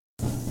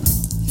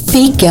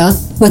Fika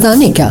with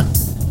Annika.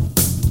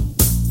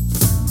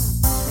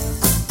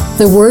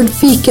 The word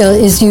fika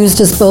is used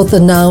as both a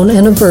noun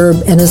and a verb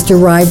and is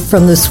derived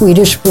from the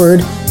Swedish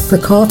word for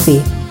coffee.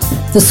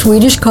 The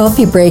Swedish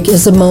coffee break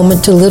is a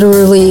moment to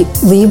literally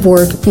leave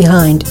work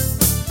behind.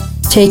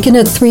 Taken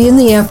at 3 in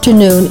the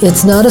afternoon,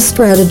 it's not a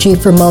strategy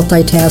for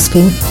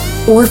multitasking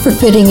or for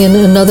fitting in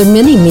another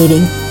mini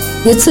meeting.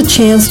 It's a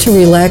chance to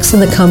relax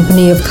in the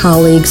company of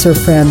colleagues or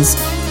friends.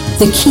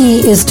 The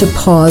key is to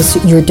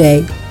pause your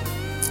day.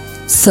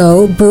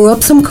 So, brew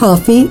up some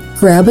coffee,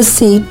 grab a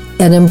seat,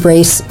 and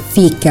embrace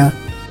fika.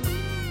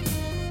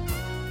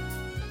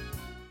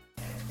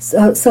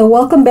 So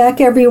welcome back,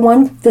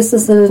 everyone. This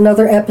is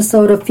another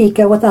episode of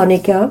Fika with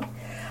Annika.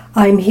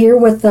 I'm here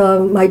with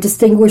my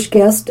distinguished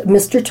guest,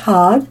 Mr.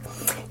 Todd.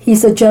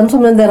 He's a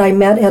gentleman that I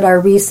met at our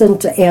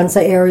recent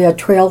Anza area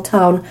Trail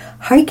Town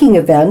hiking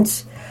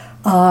event.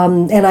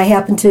 And I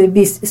happened to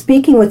be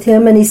speaking with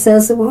him, and he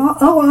says,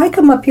 I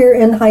come up here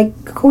and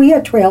hike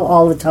Cahuilla Trail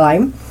all the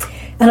time.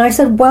 And I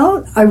said,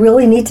 well, I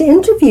really need to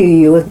interview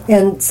you.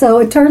 And so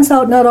it turns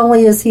out not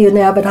only is he an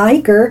avid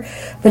hiker,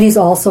 but he's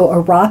also a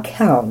rock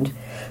hound.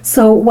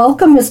 So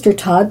welcome, Mr.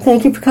 Todd.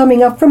 Thank you for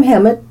coming up from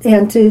Hemet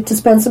and to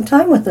spend some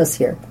time with us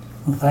here.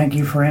 Well, thank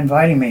you for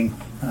inviting me.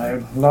 I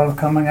love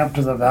coming up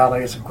to the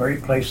valley. It's a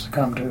great place to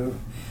come to.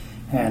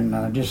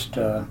 And just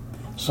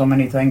so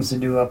many things to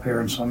do up here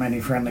and so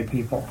many friendly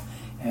people.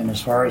 And as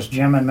far as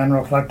gem and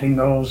mineral collecting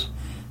goes,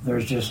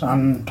 there's just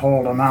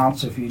untold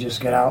amounts if you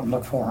just get out and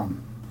look for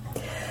them.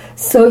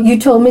 So you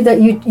told me that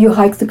you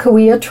hike the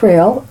Cahuilla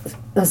Trail,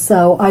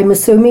 so I'm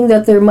assuming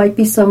that there might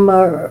be some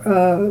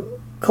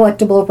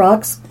collectible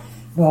rocks?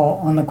 Well,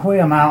 on the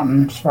Cahuilla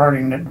Mountain,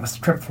 starting with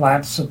trip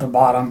flats at the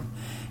bottom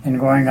and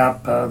going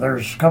up,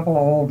 there's a couple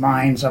of old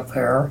mines up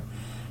there.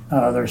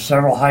 There's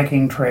several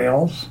hiking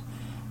trails.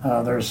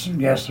 There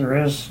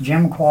is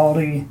gem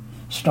quality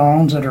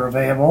stones that are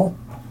available.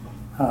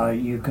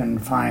 You can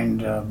find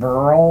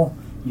beryl,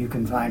 you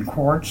can find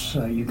quartz,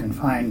 you can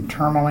find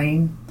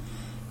tourmaline.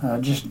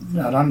 Just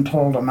an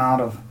untold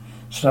amount of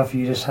stuff.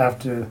 You just have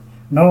to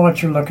know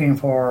what you're looking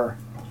for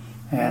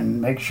and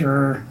make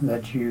sure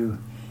that you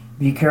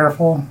be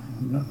careful.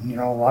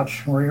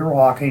 Watch where you're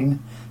walking,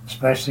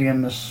 especially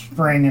in the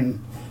spring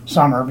and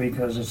summer,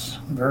 because it's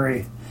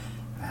very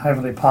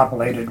heavily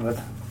populated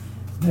with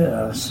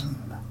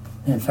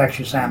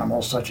infectious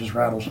animals such as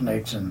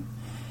rattlesnakes. And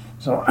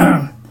so,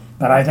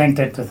 but I think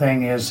that the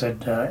thing is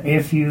that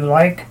if you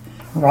like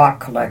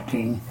rock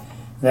collecting,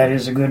 that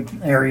is a good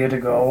area to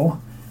go.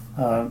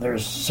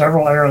 There's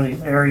several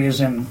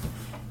areas in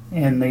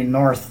the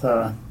North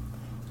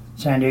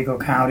San Diego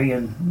County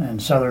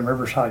and Southern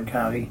Riverside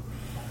County.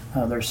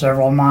 There's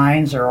several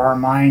mines. There are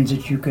mines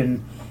that you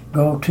can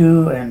go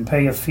to and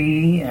pay a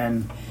fee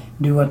and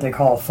do what they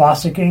call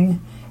fossicking,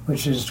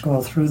 which is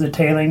go through the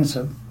tailings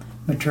of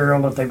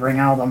material that they bring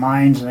out of the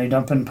mines and they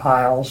dump in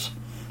piles.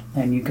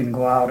 And you can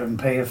go out and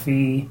pay a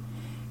fee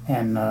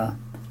and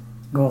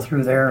go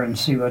through there and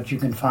see what you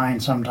can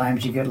find.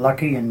 Sometimes you get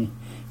lucky and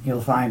you'll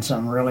find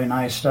some really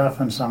nice stuff,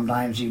 and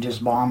sometimes you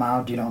just bomb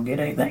out, you don't get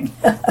anything.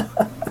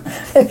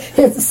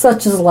 It's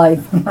such as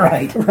life.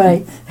 Right.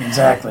 Right.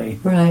 Exactly.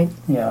 Right.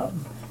 Yeah.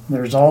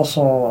 There's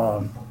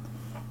also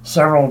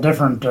several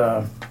different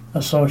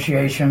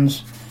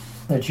associations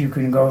that you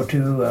can go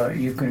to.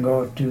 You can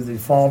go to the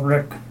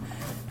Fallbrook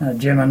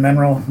Gem and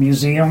Mineral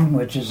Museum,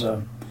 which is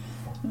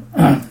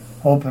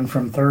open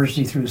from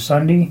Thursday through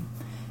Sunday,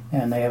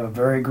 and they have a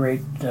very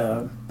great,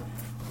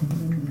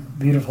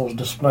 beautiful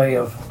display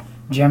of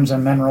gems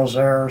and minerals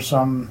there.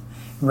 Some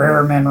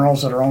rare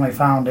minerals that are only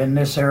found in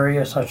this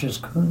area, such as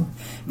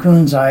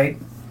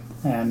kunzite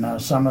and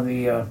some of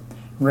the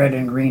red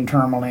and green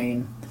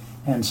tourmaline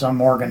and some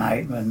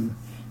morganite. And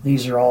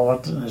these are all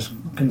what is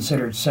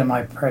considered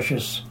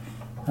semi-precious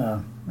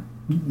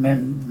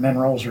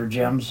minerals or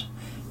gems.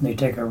 They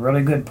take a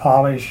really good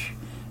polish.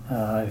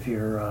 If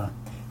you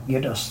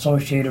get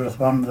associated with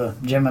one of the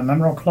gem and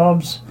mineral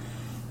clubs,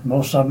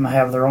 most of them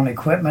have their own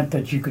equipment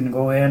that you can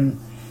go in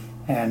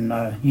and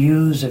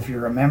use if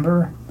you're a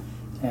member.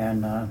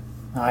 And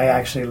I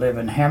actually live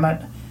in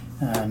Hemet,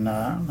 and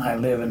I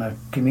live in a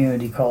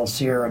community called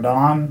Sierra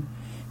Dawn,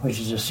 which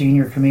is a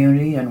senior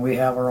community, and we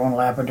have our own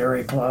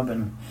lapidary club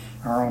and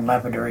our own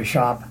lapidary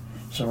shop,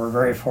 so we're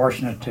very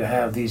fortunate to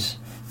have these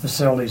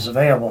facilities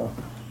available.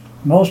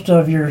 Most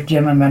of your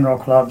gem and mineral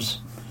clubs,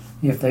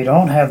 if they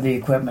don't have the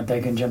equipment,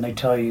 they can generally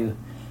tell you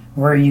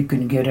where you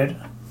can get it.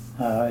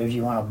 If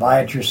you want to buy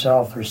it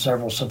yourself, there's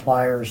several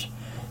suppliers,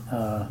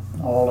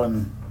 all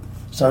in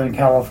Southern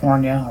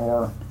California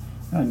or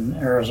in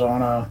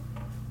Arizona.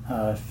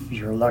 If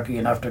you're lucky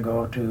enough to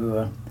go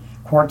to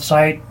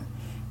Quartzsite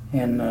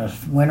in the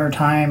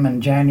wintertime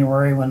in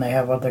January when they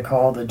have what they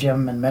call the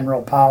Gem and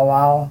Mineral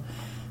Powwow.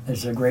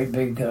 It's a great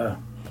big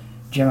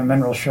gem and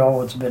mineral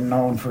show. It's been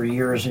known for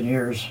years and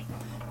years.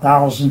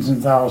 Thousands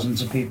and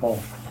thousands of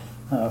people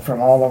from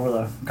all over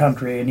the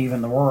country and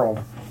even the world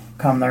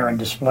come there and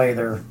display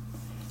their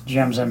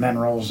gems and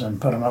minerals and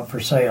put them up for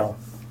sale.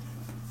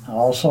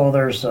 Also,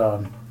 there's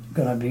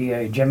going to be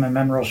a gem and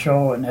mineral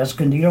show in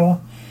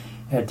Escondido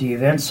at the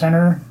Event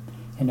Center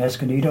in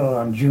Escondido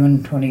on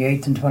June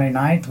 28th and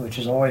 29th, which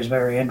is always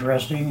very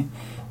interesting.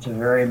 It's a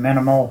very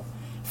minimal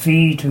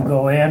fee to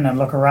go in and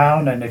look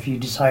around, and if you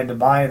decide to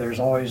buy, there's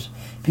always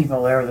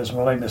people there that's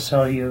willing to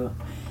sell you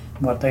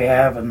what they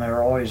have, and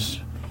they're always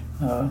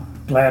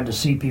glad to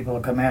see people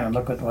come in and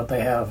look at what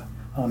they have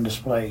on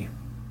display.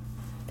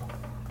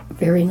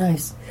 Very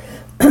nice.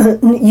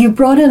 You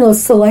brought in a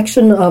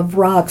selection of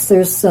rocks.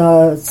 There's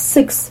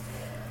 6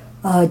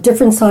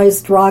 different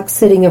sized rocks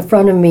sitting in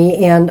front of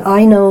me, and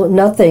I know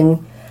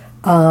nothing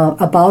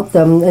about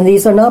them. And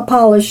these are not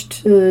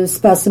polished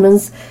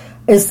specimens.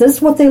 Is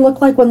this what they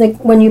look like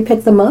when you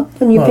pick them up?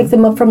 When you pick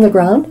them up from the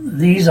ground?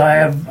 These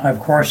I've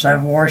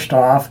washed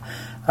off.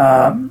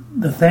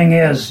 The thing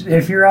is,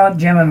 if you're out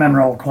gem and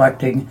mineral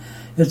collecting,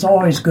 it's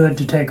always good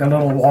to take a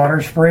little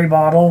water spray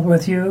bottle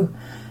with you,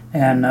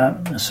 and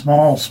a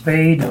small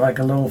spade, like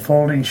a little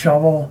folding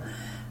shovel,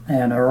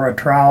 or a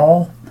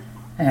trowel,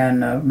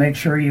 and make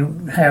sure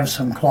you have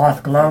some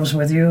cloth gloves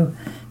with you,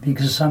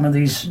 because some of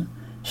these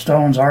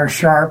stones are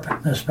sharp,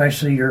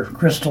 especially your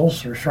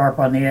crystals are sharp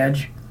on the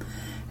edge.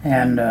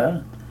 And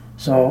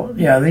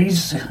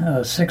these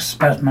 6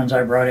 specimens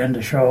I brought in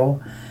to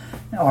show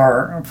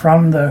are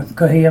from the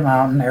Cahuilla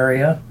Mountain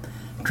area,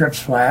 Trips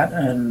Flat,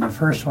 and the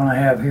first one I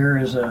have here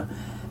is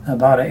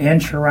about 1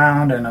 inch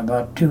around and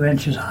about 2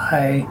 inches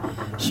high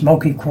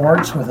smoky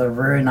quartz with a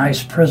very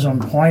nice prism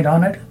point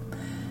on it.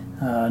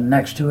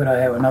 Next to it I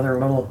have another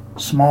little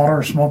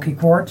smaller smoky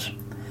quartz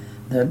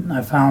that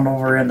I found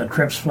over in the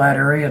Trips Flat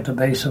area at the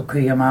base of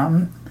Cahuilla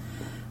Mountain.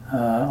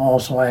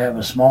 Also I have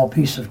a small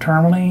piece of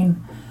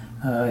tourmaline.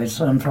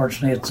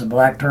 Unfortunately it's a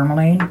black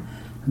tourmaline,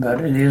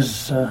 but it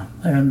is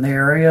in the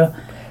area.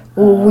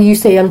 Will you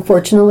say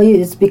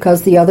unfortunately it's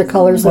because the other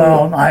colors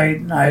are... Well,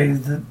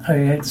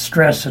 I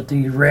stress that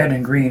the red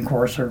and green, of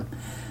course, are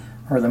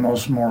the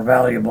more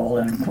valuable.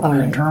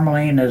 And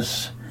tourmaline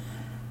is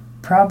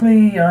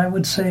probably, I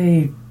would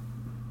say,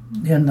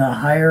 in the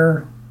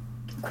higher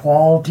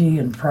quality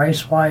and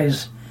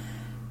price-wise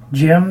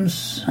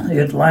gems,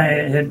 it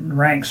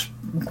ranks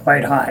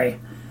quite high.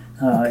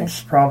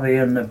 It's probably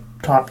in the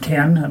top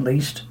 10 at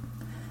least.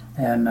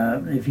 And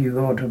if you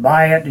go to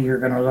buy it, you're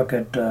going to look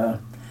at...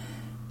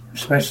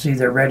 especially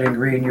the red and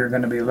green, you're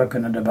going to be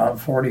looking at about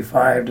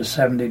 $45 to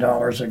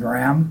 $70 a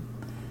gram,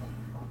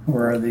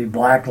 where the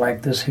black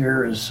like this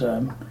here is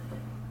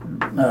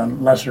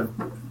lesser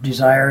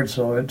desired,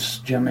 so it's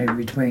generally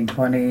between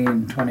 $20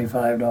 and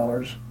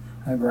 $25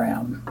 a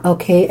gram.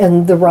 Okay,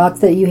 and the rock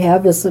that you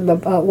have is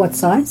about what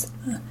size?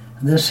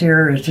 This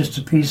here is just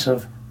a piece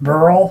of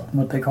beryl,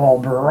 what they call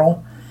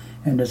beryl,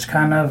 and it's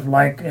kind of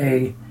like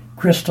a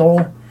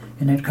crystal.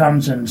 And it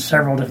comes in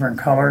several different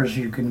colors.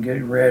 You can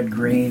get red,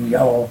 green,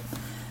 yellow,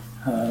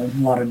 a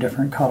lot of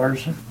different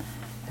colors.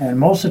 And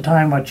most of the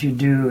time what you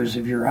do is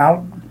if you're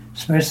out,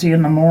 especially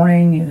in the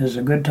morning, is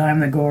a good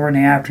time to go over in the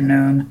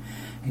afternoon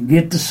and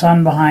get the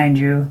sun behind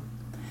you,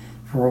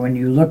 for when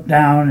you look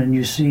down and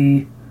you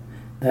see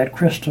that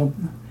crystal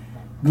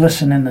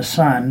glisten in the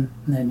sun,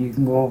 then you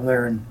can go over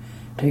there and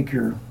take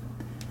your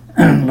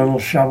little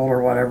shovel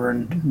or whatever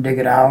and dig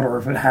it out, or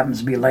if it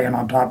happens to be laying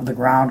on top of the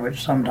ground,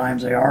 which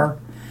sometimes they are.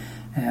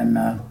 And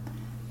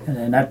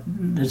that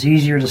it's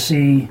easier to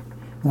see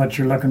what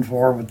you're looking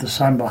for with the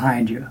sun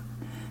behind you.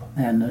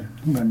 And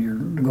when you're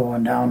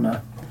going down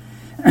the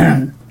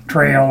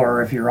trail,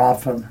 or if you're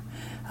off of...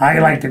 I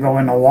like to go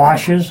in the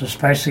washes,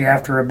 especially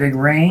after a big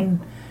rain,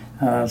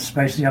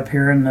 especially up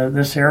here in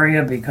this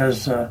area,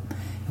 because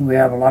we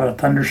have a lot of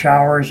thunder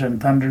showers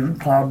and thunder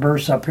cloud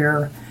bursts up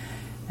here.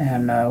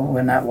 And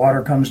when that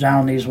water comes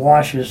down these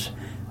washes,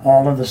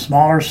 all of the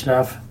smaller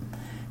stuff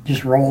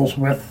just rolls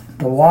with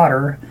the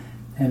water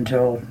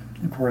until,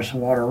 of course, the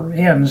water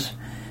ends.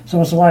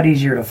 So it's a lot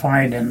easier to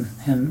find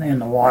in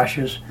the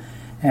washes.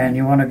 And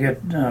you want to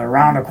get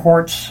around a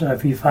quartz.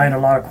 If you find a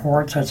lot of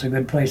quartz, that's a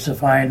good place to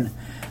find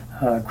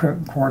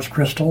quartz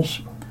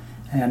crystals.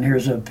 And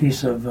here's a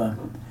piece of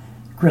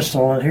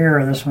crystal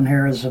here. This one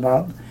here is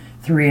about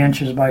 3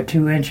 inches by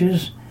 2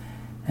 inches.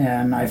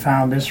 And I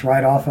found this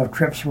right off of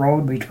Trips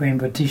Road between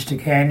Batista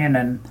Canyon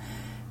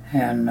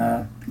and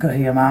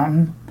Cahuilla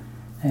Mountain.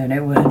 And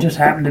it just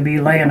happened to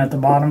be laying at the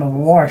bottom of a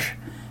wash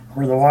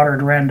where the water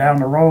had ran down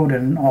the road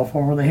and off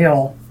over the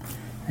hill.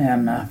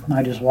 And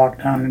I just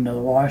walked down into the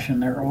wash,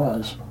 and there it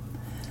was.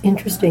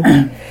 Interesting.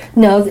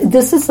 Now,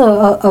 this is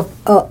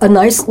a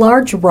nice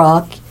large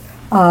rock,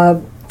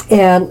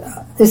 and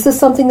is this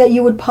something that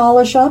you would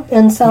polish up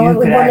and sell it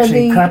with one of the...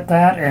 You could actually cut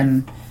that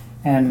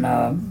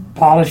and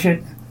polish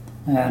it.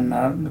 And,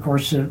 of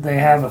course, they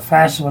have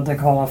what they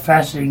call a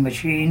faceting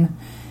machine,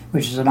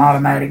 which is an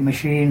automatic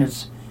machine.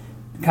 It's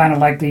kind of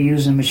like they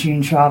use in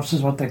machine shops,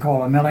 is what they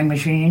call a milling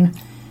machine.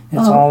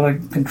 It's all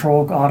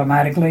controlled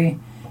automatically,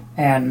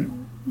 and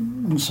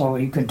so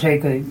you can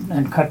take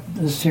and cut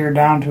this here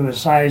down to a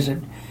size that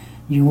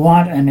you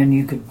want, and then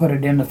you could put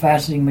it in the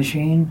faceting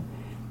machine,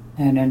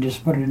 and then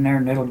just put it in there,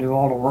 and it'll do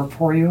all the work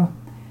for you.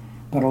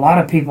 But a lot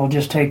of people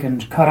just take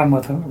and cut them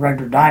with a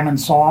regular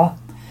diamond saw,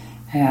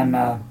 and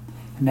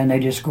and then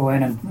they just go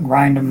in and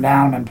grind them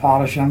down and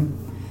polish them.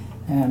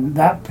 And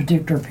that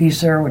particular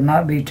piece there would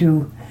not be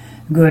too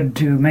good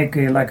to make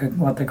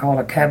what they call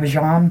a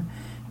cabochon,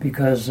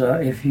 because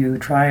if you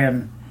try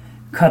and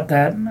cut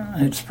that,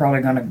 it's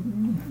probably going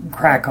to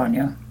crack on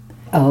you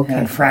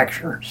and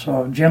fracture.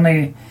 So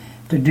generally,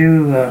 to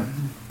do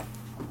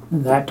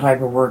that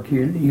type of work,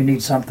 you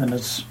need something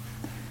that's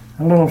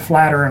a little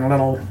flatter and a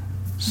little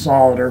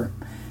solider.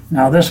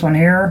 Now this one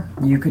here,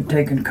 you could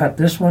take and cut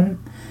this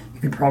one.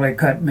 You could probably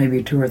cut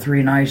maybe 2 or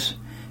 3 nice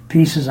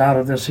pieces out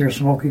of this here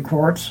smoky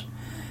quartz.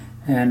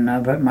 And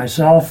but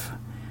myself,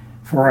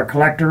 for a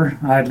collector,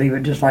 I'd leave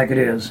it just like it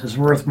is. It's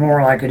worth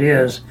more like it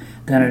is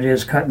than it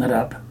is cutting it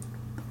up.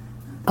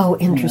 Oh,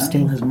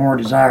 interesting. It's more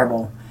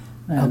desirable.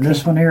 And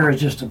this one here is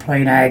just a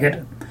plain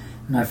agate.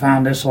 And I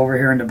found this over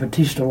here in the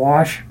Batista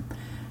Wash,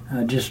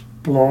 just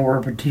below where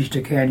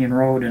Batista Canyon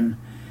Road and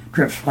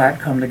Trips Flat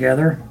come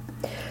together.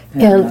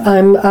 And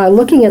I'm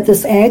looking at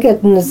this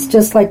agate, and it's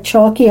just like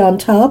chalky on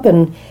top,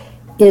 and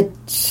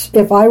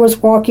if I was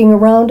walking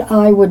around,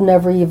 I would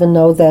never even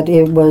know that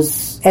it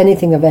was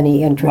anything of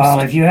any interest.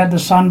 Well, if you had the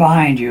sun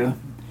behind you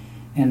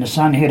and the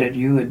sun hit it,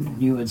 you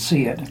would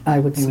see it. I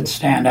would see it. It would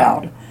stand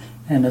out.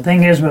 And the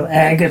thing is with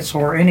agates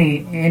or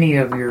any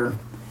of your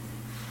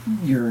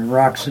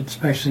rocks,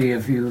 especially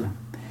if you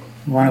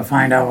want to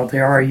find out what they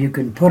are, you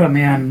can put them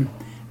in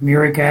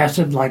muric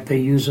acid like they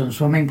use in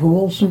swimming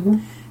pools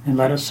and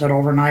let it sit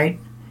overnight,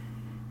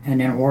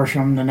 and then wash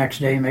them the next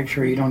day. Make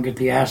sure you don't get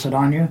the acid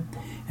on you,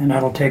 and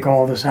that'll take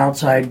all this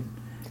outside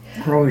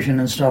corrosion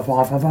and stuff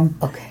off of them.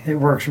 Okay. It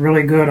works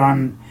really good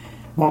on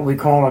what we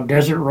call a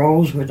desert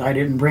rose, which I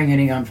didn't bring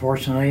any,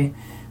 unfortunately,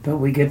 but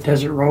we get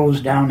desert rose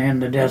down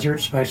in the desert,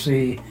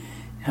 especially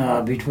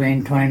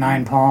between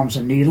 29 Palms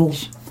and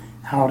Needles,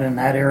 out in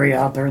that area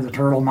out there, the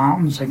Turtle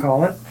Mountains, they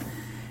call it.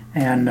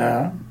 And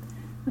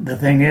the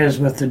thing is,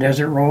 with the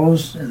desert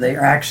rose, they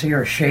actually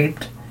are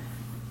shaped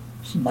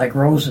like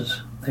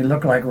roses. They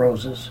look like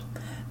roses.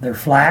 They're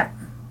flat.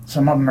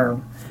 Some of them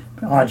are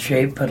odd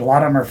shaped, but a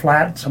lot of them are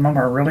flat. Some of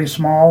them are really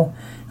small,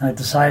 like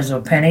the size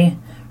of a penny,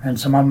 and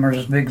some of them are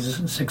as big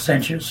as 6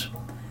 inches.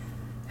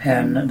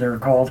 And they're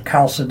called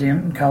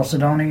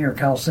chalcedony or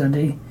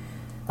chalcedony.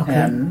 Okay.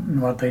 And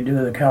what they do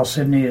with the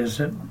chalcedony is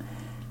it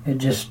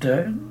just,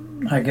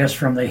 I guess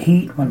from the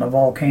heat, when the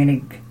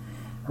volcanic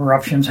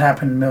eruptions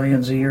happened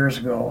millions of years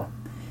ago,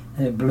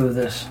 it blew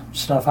this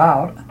stuff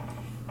out.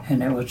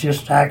 And it was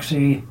just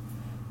actually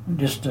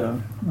just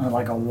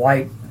like a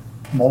white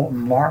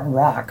molten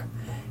rock.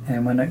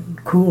 And when it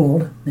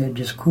cooled, it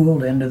just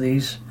cooled into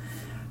these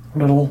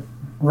little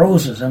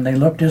roses, and they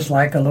look just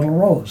like a little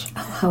rose.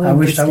 Oh, I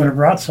wish I would have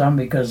brought some,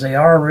 because they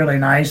are really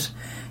nice.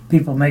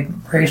 People make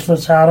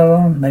bracelets out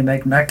of them. They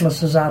make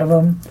necklaces out of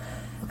them.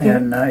 Okay.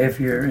 And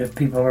if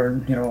people are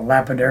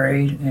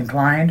lapidary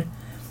inclined,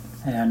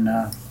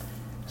 and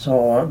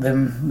so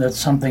then that's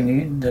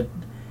something that,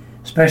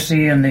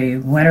 especially in the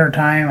winter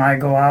time, I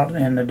go out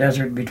in the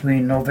desert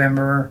between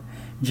November,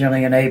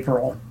 generally in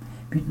April,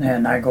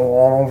 and I go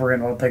all over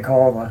in what they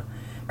call the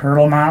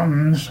Turtle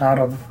Mountains out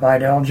of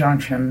Vidal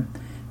Junction,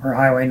 where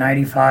Highway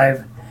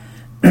 95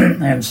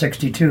 and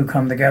 62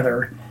 come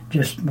together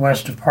just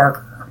west of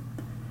Parker.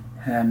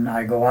 And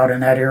I go out in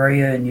that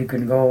area, and you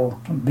can go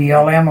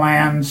BLM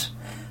lands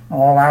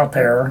all out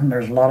there. And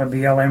there's a lot of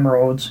BLM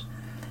roads,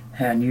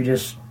 and you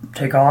just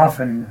take off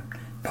and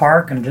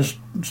park and just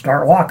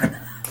start walking.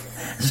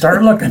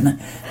 Start looking.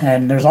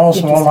 And there's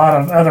also a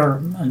lot of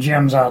other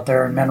gems out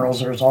there and minerals.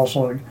 There's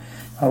also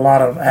a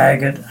lot of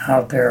agate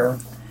out there.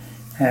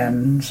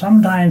 And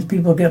sometimes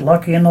people get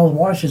lucky in those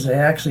washes. They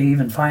actually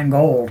even find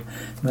gold.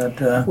 But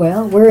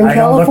well, we're in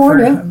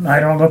California. I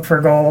don't look for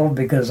gold,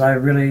 because I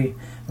really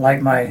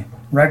like my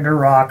regular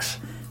rocks.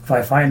 If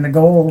I find the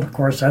gold, of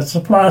course, that's a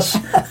plus.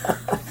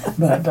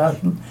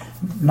 But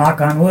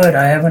knock on wood,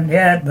 I haven't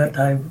yet, but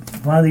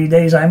one of these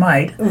days I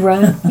might.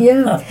 Right,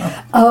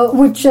 yeah.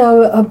 Which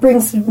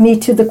brings me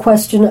to the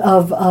question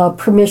of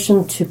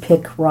permission to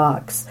pick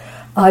rocks.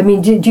 I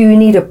mean, do you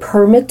need a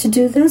permit to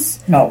do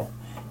this? No.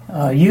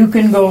 You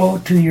can go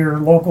to your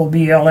local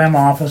BLM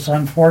office.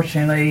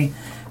 Unfortunately,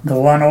 the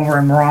one over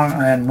in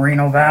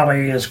Moreno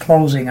Valley is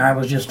closing. I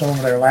was just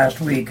over there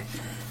last week,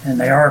 and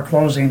they are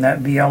closing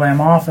that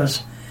BLM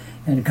office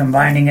and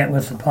combining it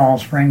with the Palm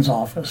Springs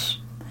office.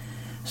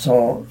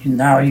 So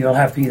now you'll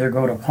have to either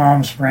go to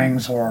Palm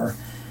Springs or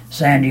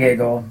San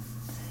Diego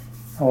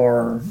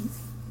or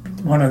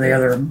one of the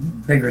other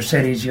bigger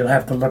cities. You'll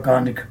have to look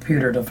on the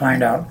computer to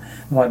find out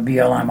what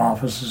BLM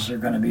offices are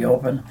going to be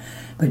open.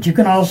 But you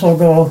can also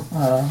go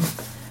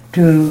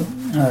to,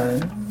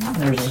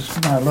 there's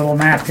a little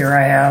map here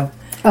I have.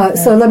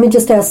 So let me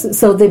just ask,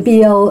 so the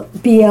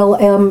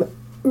BLM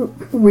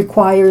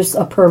requires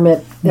a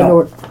permit?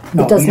 No, it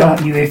does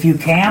not.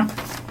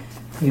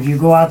 If you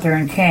go out there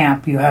and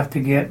camp, you have to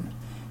get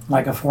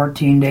like a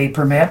 14-day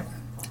permit.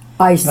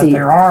 I see. But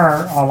there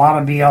are a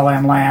lot of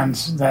BLM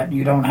lands that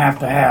you don't have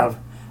to have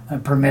a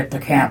permit to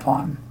camp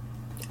on.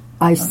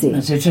 I see.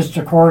 It's just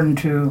according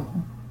to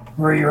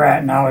where you're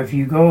at. Now, if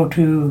you go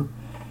to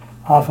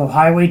off of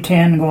Highway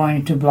 10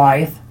 going to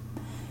Blythe.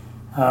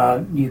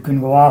 You can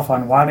go off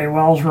on Wiley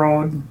Wells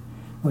Road,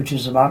 which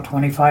is about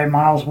 25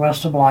 miles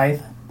west of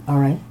Blythe. All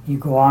right. You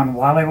go on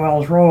Wiley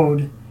Wells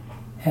Road,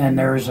 and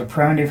there's a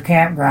primitive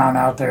campground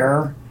out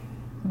there,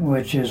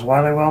 which is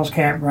Wiley Wells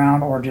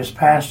Campground, or just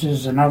past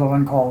is another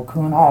one called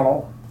Coon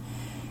Hollow.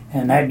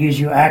 And that gives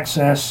you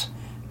access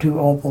to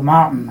Opal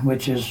Mountain,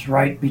 which is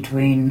right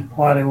between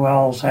Wiley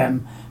Wells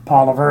and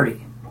Palo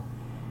Verde.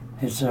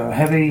 It's a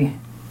heavy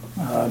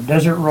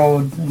desert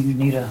road. You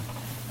need a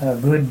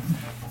good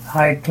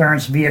high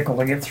clearance vehicle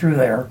to get through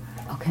there.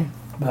 Okay.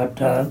 But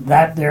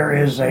that there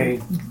is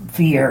a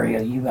fee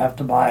area. You have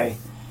to buy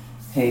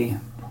a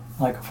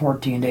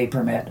 14-day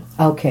permit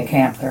Okay. to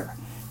camp there.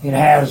 It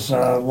has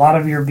a lot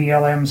of your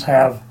BLMs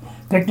have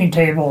picnic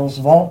tables,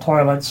 vault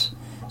toilets.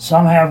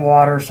 Some have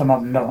water, some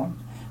of them don't.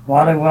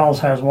 Wiley Wells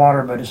has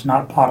water, but it's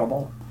not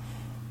potable.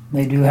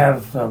 They do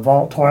have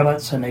vault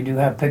toilets, and they do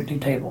have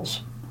picnic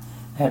tables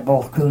at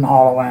both Coon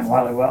Hollow and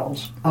Wiley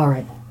Wells. All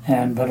right.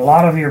 But a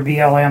lot of your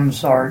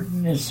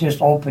BLMs it's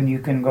just open. You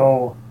can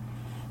go.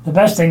 The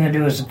best thing to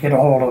do is get a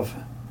hold of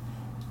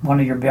one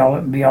of your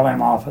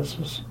BLM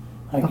offices.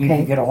 Like you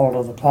can get a hold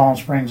of the Palm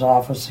Springs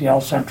office, the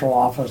El Central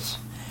office,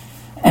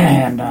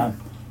 and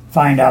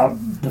find out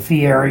the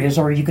fee areas,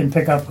 or you can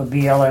pick up a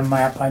BLM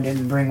map. I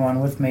didn't bring one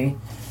with me,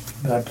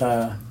 but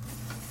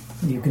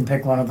you can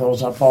pick one of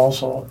those up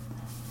also.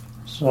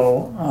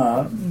 So,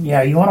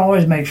 you want to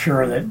always make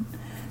sure that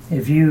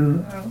if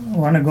you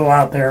want to go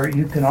out there,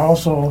 you can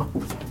also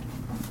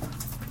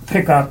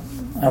pick up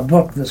a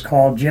book that's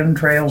called Gem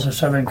Trails of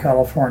Southern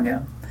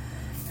California.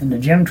 And the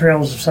Gem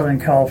Trails of Southern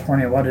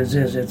California, what it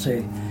is, it's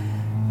a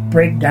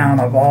breakdown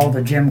of all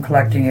the gem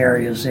collecting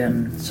areas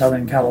in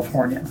Southern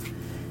California.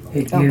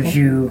 It gives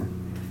you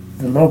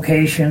the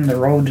location, the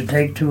road to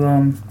take to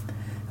them,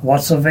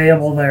 what's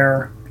available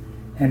there,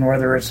 and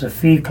whether it's a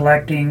fee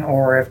collecting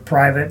or if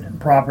private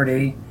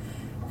property,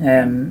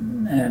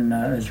 and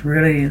it's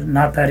really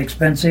not that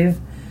expensive.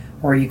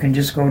 Or you can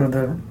just go to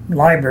the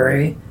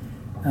library.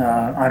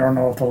 I don't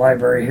know if the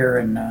library here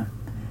in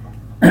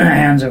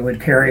Anza would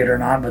carry it or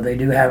not, but they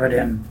do have it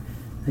in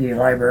the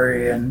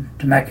library in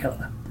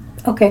Temecula.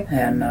 Okay.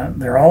 And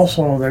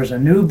there's a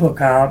new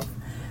book out.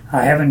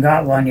 I haven't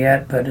got one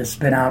yet, but it's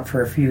been out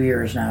for a few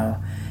years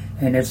now.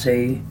 And it's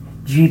a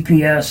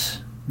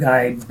GPS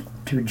guide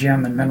to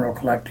gem and mineral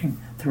collecting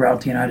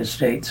throughout the United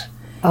States.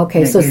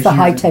 Okay, so it's the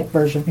high-tech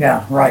version.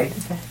 Yeah, right.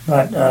 Okay.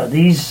 But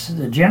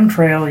the Gem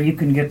Trail, you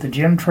can get the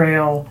Gem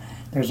Trail.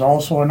 There's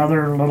also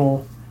another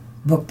little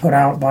book put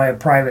out by a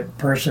private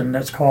person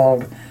that's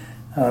called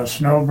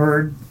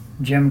Snowbird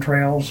Gem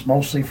Trails,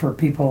 mostly for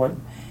people that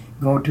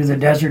go to the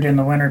desert in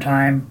the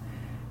wintertime,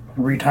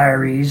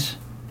 retirees.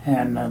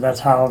 And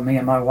that's how me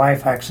and my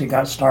wife actually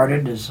got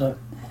started.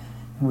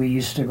 We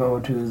used to go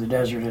to the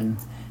desert and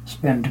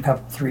spend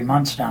 3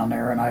 months down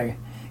there, and I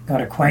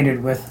got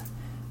acquainted with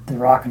the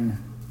rock and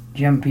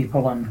gem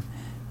people and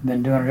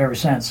been doing it ever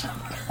since.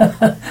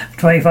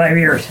 25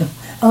 years.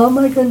 Oh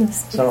my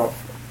goodness. So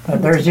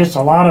there's just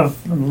a lot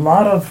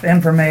of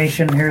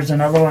information. Here's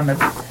another one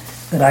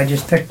that I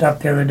just picked up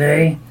the other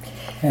day,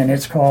 and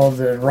it's called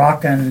the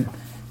Rock and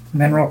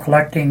Mineral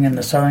Collecting in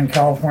the Southern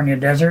California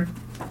Desert.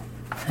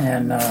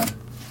 And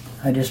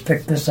I just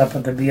picked this up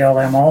at the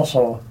BLM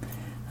also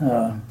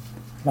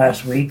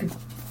last week,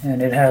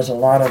 and it has a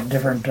lot of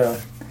different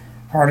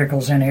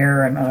articles in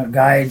here and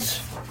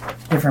guides,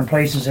 different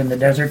places in the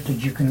desert that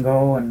you can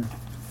go and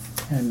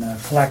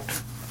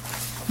collect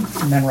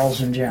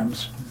minerals and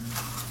gems.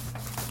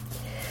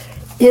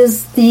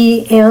 Is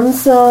the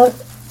Anza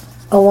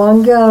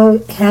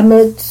Awanga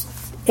Hamid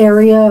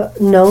area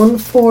known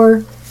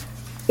for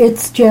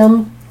its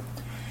gem?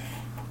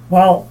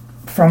 Well,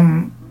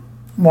 from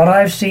what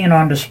I've seen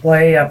on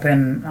display up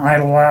in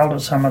Idlewild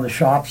at some of the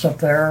shops up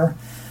there,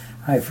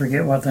 I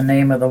forget what the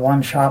name of the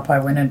one shop I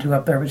went into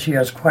up there, but she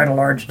has quite a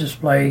large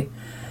display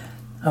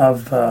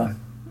of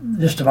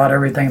just about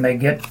everything they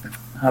get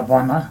up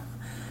on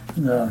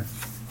the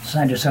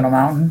San Jacinto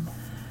Mountain.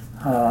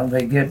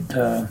 They get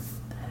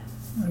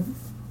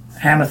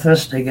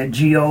amethyst, they get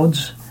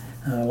geodes.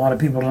 A lot of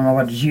people don't know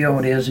what a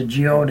geode is. A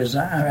geode is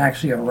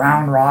actually a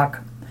round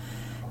rock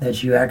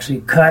that you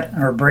actually cut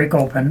or break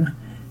open.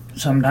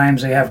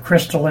 Sometimes they have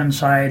crystal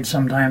inside,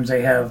 sometimes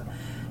they have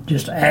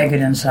just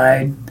agate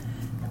inside,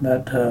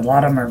 but a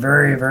lot of them are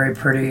very, very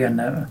pretty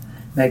and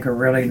make a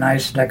really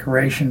nice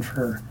decoration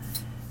for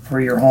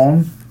your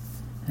home,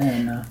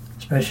 and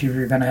especially if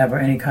you're going to have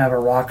any kind of a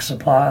rock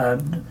supply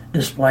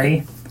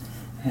display.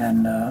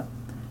 And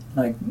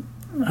like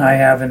I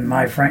have in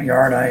my front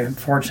yard, I'm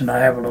fortunate I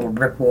have a little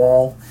brick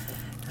wall,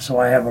 so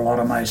I have a lot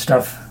of my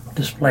stuff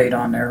displayed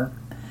on there.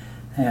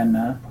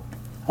 And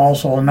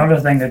also, another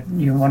thing that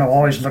you want to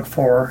always look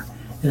for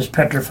is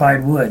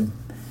petrified wood.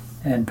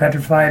 And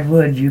petrified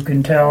wood, you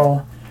can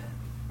tell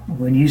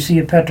when you see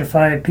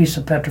a piece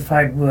of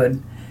petrified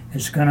wood,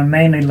 it's going to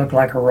mainly look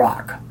like a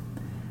rock.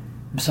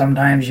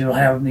 Sometimes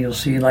you'll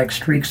see like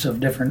streaks of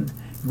different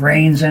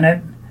grains in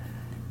it.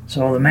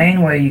 So the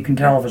main way you can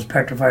tell if it's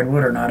petrified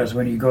wood or not is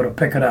when you go to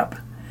pick it up.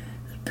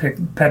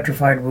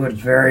 petrified wood is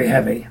very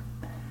heavy.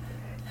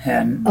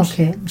 And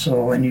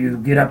so when you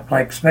get up,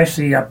 like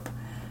especially up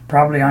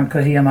probably on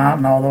Cahuilla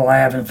Mountain, although I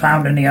haven't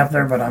found any up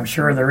there, but I'm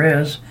sure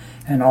there is,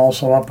 and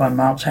also up on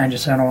Mount San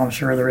Jacinto, I'm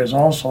sure there is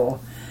also.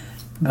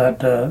 But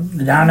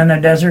down in the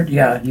desert,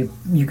 yeah,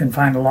 you can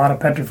find a lot of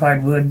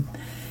petrified wood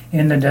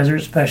in the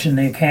desert, especially in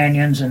the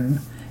canyons and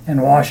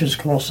washes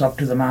close up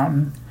to the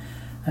mountain.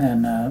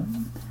 And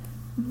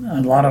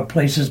a lot of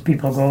places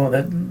people go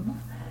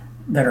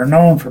that are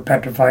known for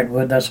petrified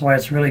wood. That's why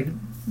it's really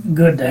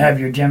good to have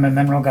your gem and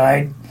mineral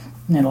guide.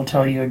 It'll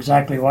tell you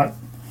exactly what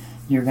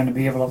you're going to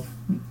be able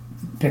to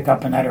pick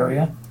up in that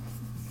area.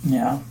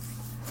 Yeah.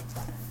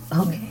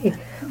 Okay.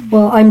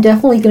 Well, I'm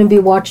definitely going to be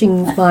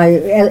watching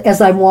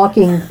as I'm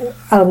walking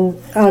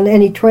on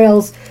any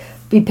trails,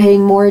 be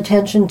paying more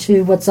attention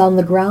to what's on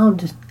the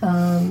ground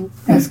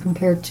as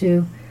compared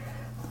to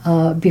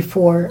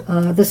before.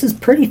 This is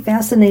pretty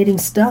fascinating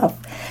stuff.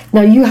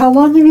 Now, how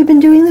long have you been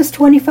doing this?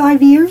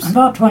 25 years?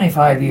 About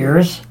 25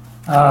 years.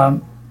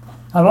 I've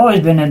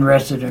always been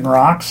interested in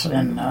rocks,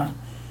 and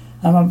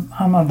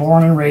I'm a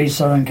born and raised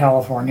Southern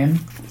Californian.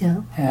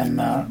 Yeah. And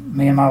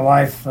me and my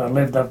wife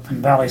lived up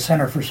in Valley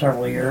Center for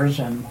several years,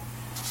 and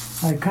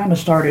I kind of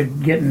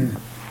started getting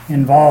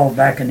involved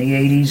back in the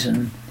 80s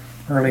and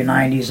early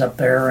 90s up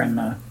there,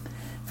 and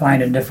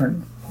finding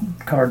different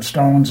colored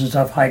stones and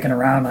stuff, hiking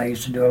around. I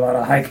used to do a lot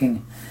of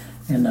hiking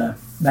in the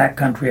back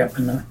country up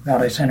in the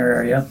Valley Center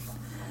area.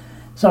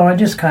 So it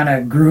just kind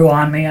of grew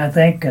on me, I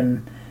think,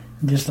 and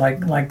just like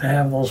to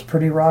have those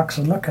pretty rocks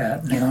to look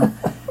at, you know.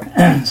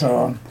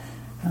 So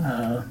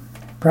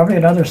probably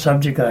another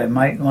subject I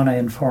might want to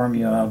inform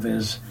you of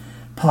is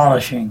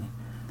polishing.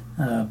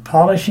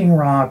 Polishing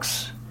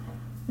rocks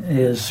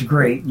is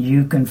great.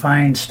 You can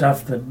find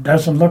stuff that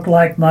doesn't look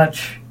like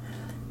much,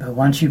 but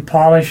once you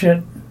polish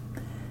it,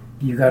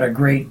 you got a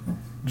great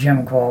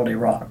gem quality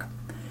rock.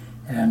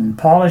 And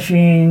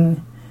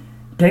polishing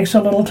takes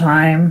a little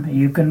time.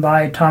 You can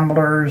buy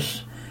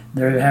tumblers.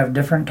 They have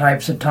different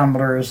types of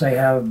tumblers. They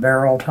have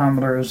barrel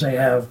tumblers. They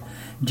have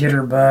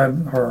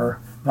jitterbug or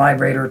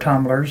vibrator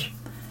tumblers.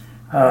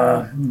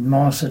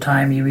 Most of the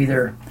time you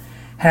either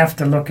have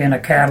to look in a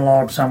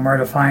catalog somewhere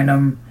to find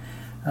them.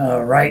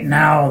 Right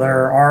now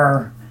there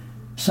are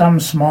some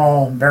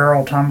small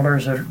barrel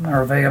tumblers that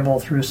are available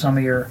through some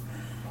of your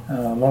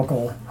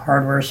local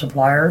hardware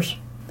suppliers.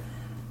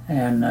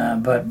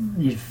 And but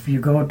if you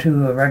go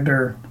to a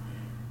regular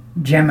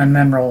gem and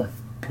mineral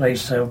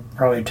place, they'll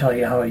probably tell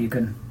you how you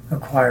can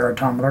acquire a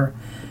tumbler.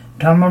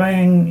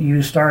 Tumbling,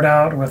 you start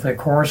out with a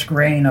coarse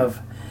grain of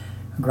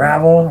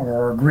gravel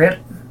or grit,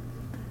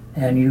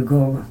 and you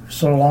go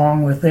so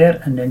long with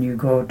it, and then you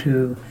go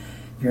to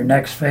your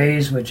next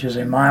phase, which is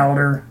a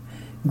milder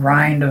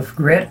grind of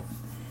grit.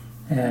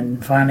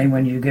 And finally,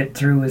 when you get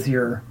through with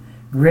your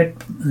grit,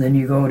 then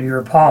you go to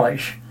your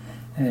polish,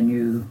 and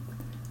you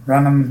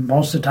run them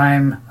most of the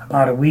time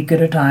about a week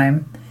at a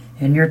time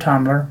in your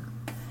tumbler,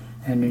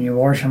 and then you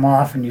wash them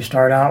off, and you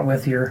start out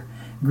with your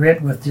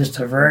grit with just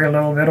a very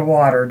little bit of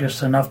water,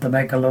 just enough to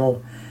make a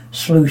little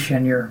sluice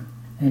in your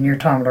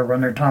tumbler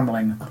when they're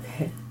tumbling.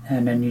 Okay.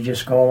 And then you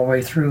just go all the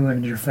way through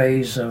in your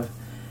phase of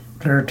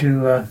clear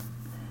to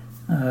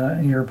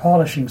your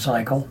polishing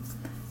cycle,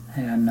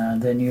 and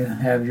then you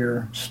have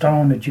your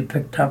stone that you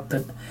picked up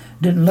that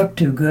didn't look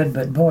too good,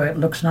 but boy, it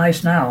looks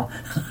nice now.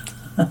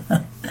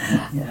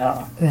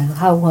 Yeah. Well,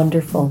 how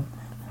wonderful.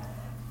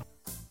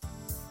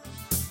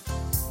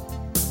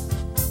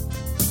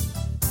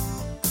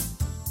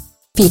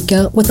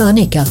 Fika with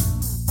Annika.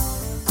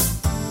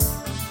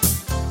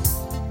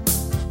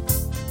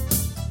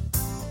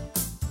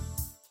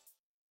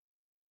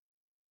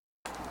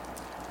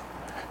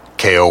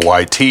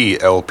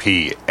 KOYT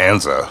LP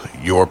Anza,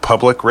 your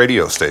public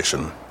radio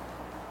station.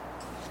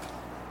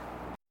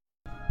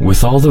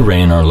 With all the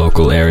rain our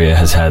local area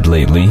has had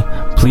lately,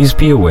 please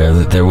be aware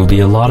that there will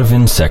be a lot of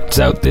insects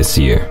out this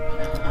year.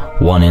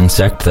 One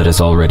insect that is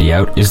already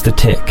out is the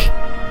tick.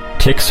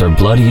 Ticks are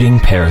blood-eating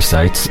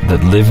parasites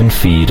that live and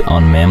feed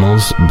on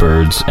mammals,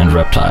 birds, and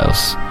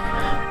reptiles.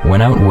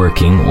 When out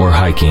working or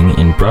hiking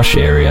in brush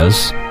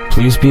areas,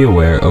 please be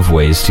aware of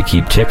ways to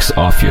keep ticks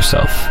off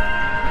yourself.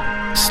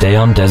 Stay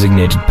on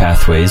designated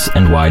pathways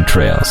and wide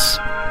trails.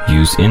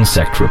 Use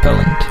insect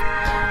repellent.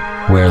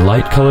 Wear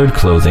light-colored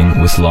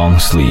clothing with long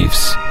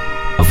sleeves.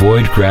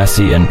 Avoid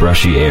grassy and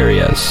brushy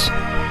areas.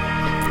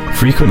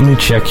 Frequently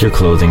check your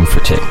clothing for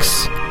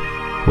ticks.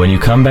 When you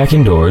come back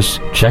indoors,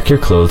 check your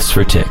clothes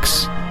for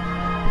ticks.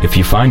 If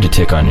you find a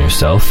tick on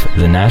yourself,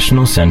 the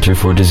National Center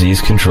for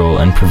Disease Control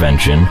and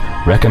Prevention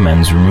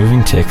recommends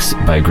removing ticks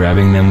by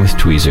grabbing them with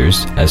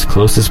tweezers as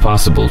close as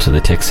possible to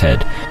the tick's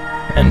head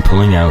and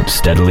pulling out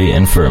steadily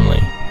and firmly.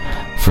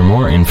 For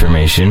more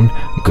information,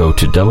 go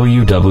to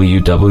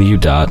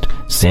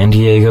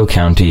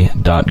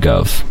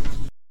www.sandiegocounty.gov.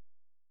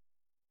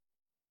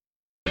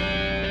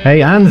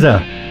 Hey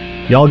Anza,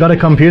 y'all got a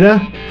computer,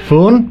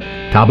 phone,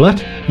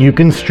 tablet? You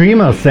can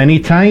stream us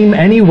anytime,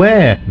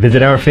 anywhere.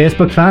 Visit our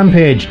Facebook fan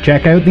page,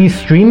 check out the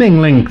streaming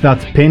link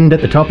that's pinned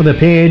at the top of the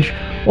page,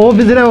 or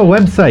visit our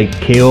website,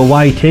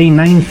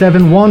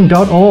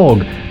 koyt971.org.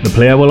 The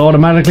player will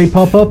automatically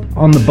pop up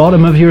on the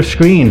bottom of your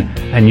screen,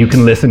 and you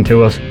can listen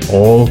to us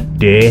all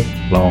day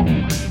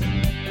long.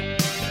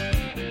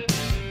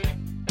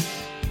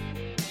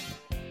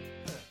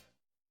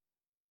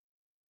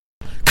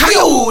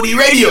 Coyote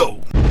Radio.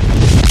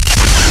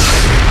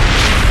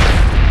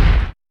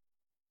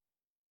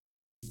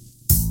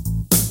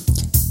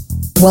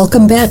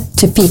 Welcome back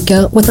to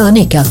Fika with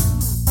Annika.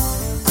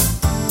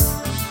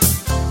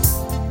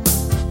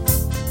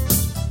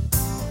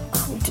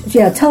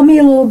 Yeah, tell me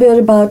a little bit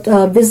about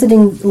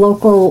visiting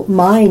local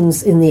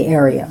mines in the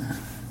area.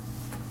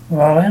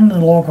 Well, in the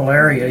local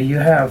area, you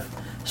have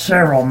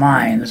several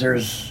mines.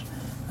 There's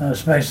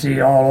especially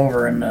all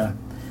over in the,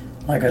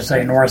 like I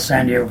say, North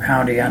San Diego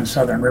County and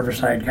Southern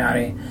Riverside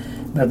County.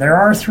 But there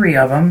are 3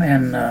 of them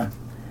in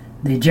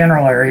the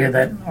general area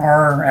that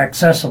are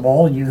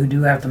accessible. You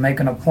do have to make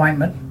an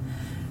appointment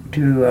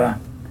to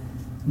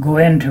go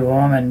into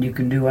them, and you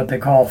can do what they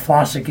call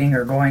fossicking,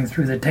 or going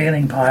through the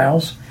tailing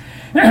piles.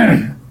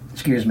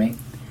 Excuse me.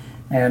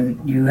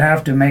 And you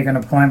have to make an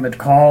appointment,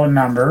 call a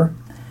number,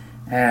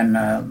 and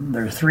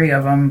there's 3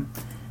 of them.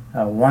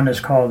 One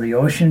is called the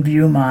Ocean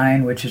View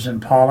Mine, which is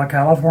in Paula,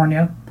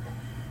 California,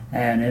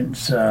 and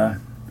it's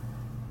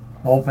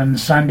open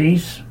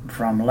Sundays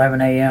from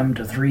 11 a.m.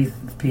 to 3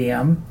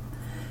 p.m.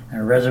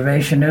 A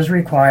reservation is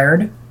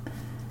required.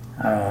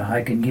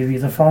 I can give you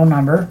the phone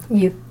number.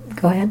 You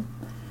go ahead.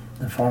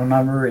 The phone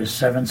number is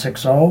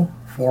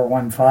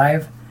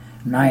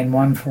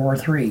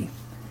 760-415-9143.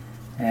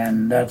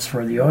 And that's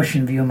for the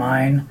Ocean View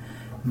Mine.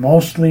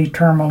 Mostly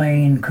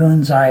tourmaline,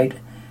 kunzite,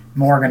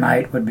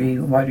 morganite would be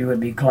what you would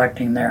be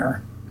collecting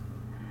there.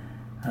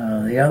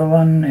 The other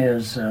one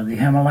is the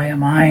Himalaya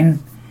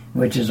Mine,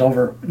 which is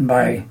over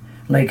by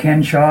Lake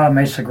Henshaw,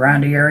 Mesa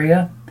Grande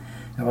area.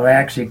 Well, they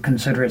actually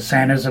consider it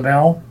San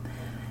Isabel.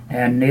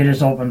 And it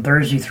is open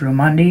Thursday through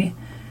Monday.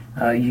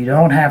 You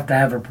don't have to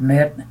have a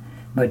permit,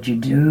 but you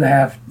do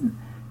have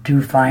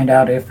to find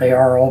out if they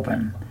are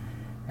open.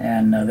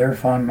 And their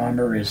phone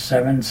number is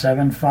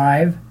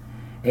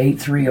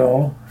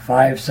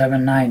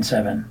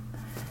 775-830-5797.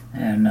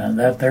 And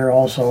that there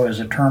also is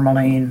a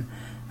tourmaline,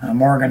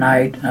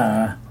 morganite,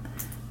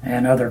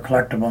 and other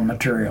collectible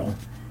material.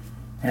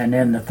 And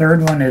then the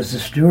third one is the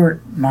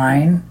Stewart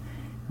Mine,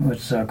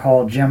 which is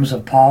called Gems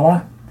of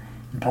Paula,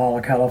 in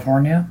Paula,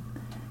 California.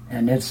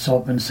 And it's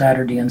open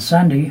Saturday and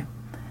Sunday.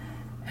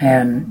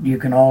 And you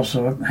can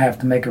also have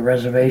to make a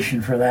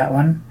reservation for that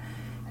one.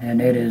 And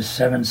it is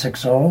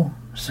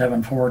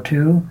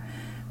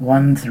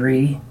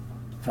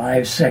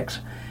 760-742-1356.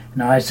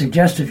 Now, I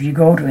suggest if you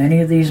go to any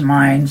of these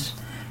mines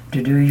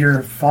to do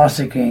your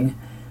fossicking,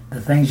 the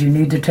things you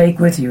need to take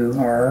with you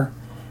are,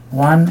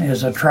 one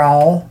is a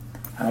trowel,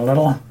 a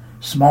little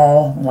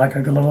small, like a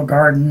little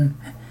garden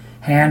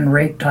hand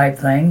rake type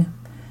thing.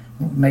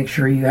 Make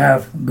sure you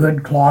have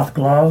good cloth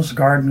gloves,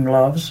 garden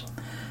gloves,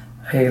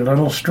 a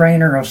little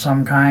strainer of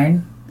some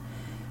kind,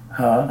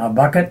 a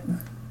bucket,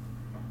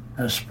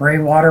 a spray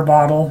water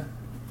bottle,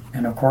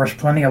 and of course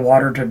plenty of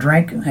water to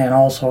drink and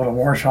also to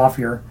wash off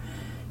your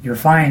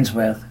finds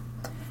with.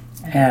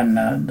 And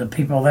the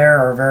people there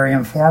are very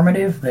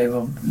informative. They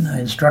will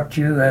instruct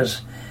you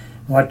as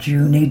what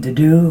you need to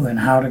do and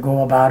how to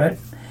go about it.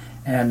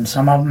 And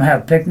some of them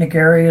have picnic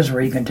areas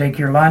where you can take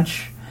your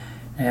lunch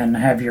and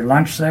have your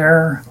lunch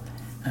there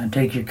and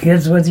take your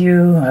kids with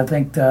you. I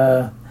think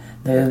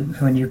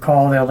when you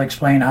call, they'll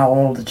explain how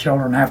old the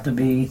children have to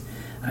be.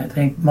 I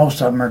think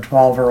most of them are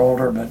 12 or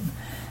older, but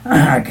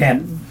I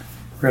can't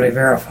really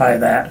verify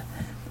that.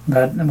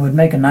 But it would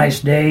make a nice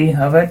day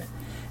of it,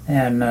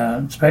 and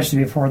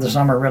especially before the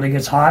summer really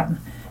gets hot.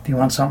 If you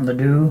want something to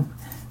do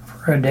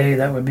for a day,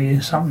 that would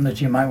be something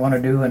that you might want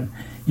to do, and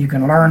you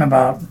can learn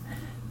about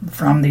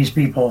from these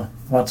people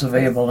what's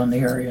available in the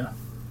area.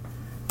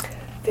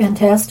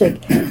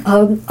 Fantastic.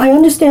 I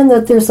understand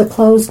that there's a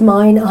closed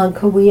mine on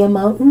Cahuilla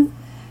Mountain.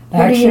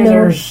 Actually,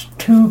 there's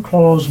 2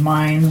 closed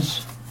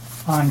mines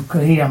on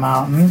Cahuilla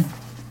Mountain.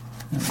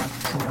 Let's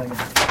see if I can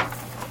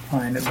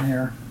find it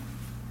here.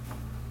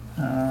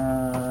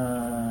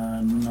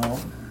 No,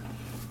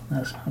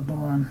 that's not the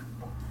one.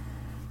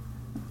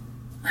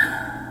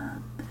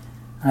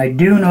 I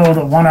do know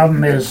that one of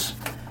them is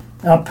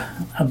up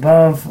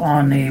above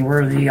on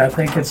I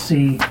think it's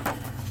the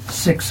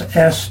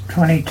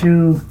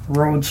 6S22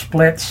 road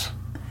splits,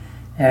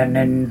 and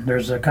then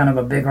there's a kind of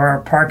a big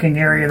parking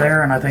area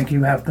there, and I think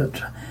you have to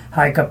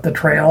hike up the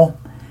trail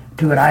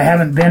to it. I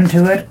haven't been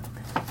to it,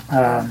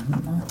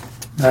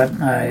 but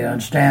I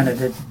understand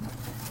that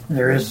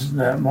there is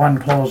that one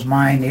closed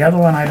mine. The other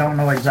one, I don't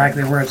know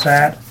exactly where it's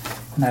at,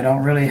 and I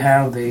don't really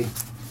have the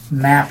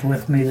map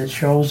with me that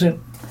shows it.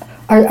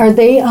 Are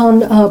they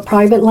on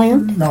private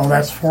land? No,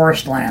 that's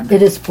forest land.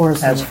 It is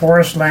forest land. That's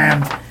forest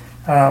land.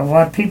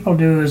 What people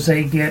do is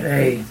they get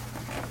a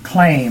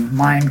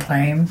mine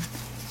claim.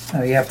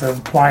 You have to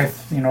apply,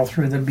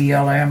 through the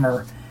BLM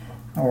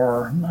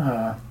or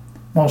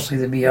mostly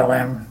the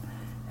BLM,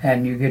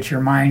 and you get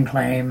your mine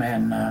claim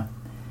and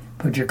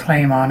put your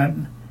claim on it.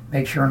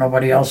 make sure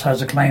nobody else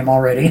has a claim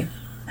already.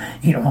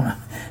 You don't want to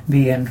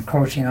be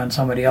encroaching on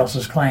somebody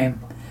else's claim.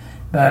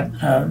 But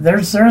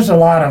there's a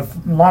lot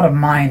of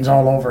mines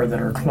all over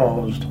that are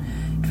closed.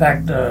 In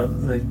fact,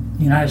 the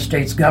United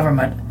States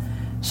government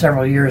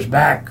several years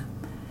back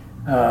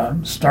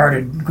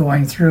started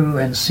going through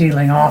and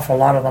sealing off a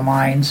lot of the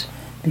mines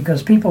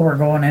because people were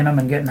going in them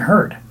and getting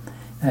hurt.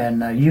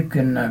 And you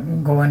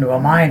can go into a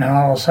mine and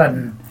all of a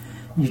sudden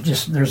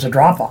there's a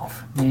drop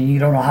off. You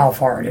don't know how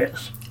far it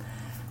is.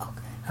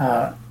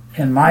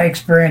 In my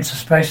experience,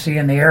 especially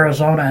in the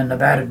Arizona and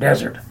Nevada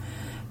desert,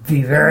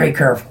 be very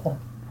careful.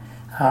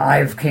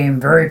 I've came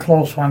very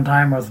close one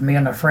time with me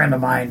and a friend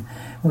of mine.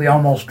 We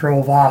almost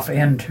drove off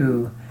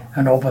into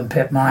an open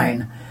pit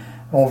mine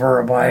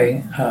over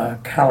by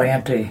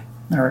Caliente,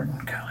 or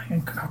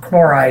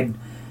Chloride,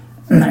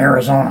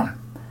 Arizona.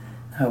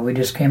 We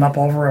just came up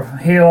over a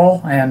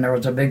hill and there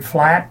was a big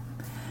flat,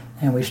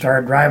 and we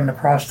started driving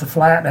across the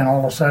flat, and all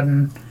of a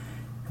sudden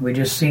we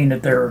just seen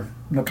that there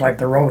looked like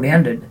the road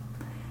ended.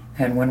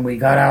 And when we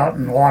got out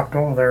and walked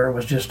over there, it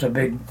was just a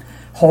big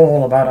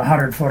hole about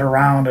 100 foot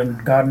around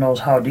and God knows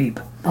how deep.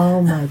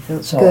 Oh my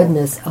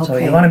goodness. Okay. So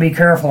you want to be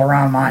careful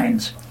around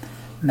mines.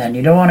 And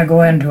you don't want to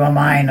go into a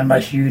mine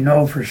unless you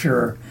know for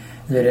sure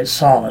that it's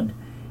solid.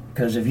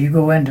 Because if you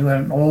go into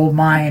an old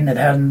mine that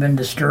hasn't been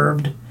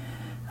disturbed,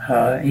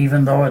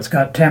 even though it's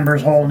got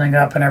timbers holding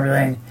up and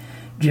everything,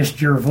 just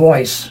your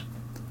voice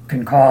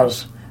can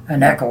cause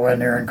an echo in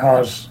there and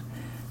cause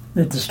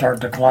it to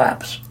start to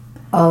collapse.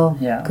 Oh,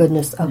 yeah.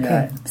 Goodness. Okay.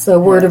 Yeah. So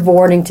word of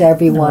warning to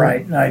everyone.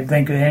 Right. I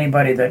think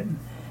anybody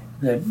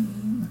that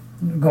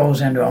goes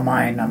into a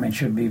mine,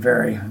 should be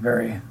very,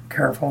 very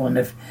careful. And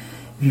if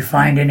you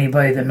find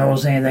anybody that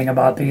knows anything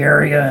about the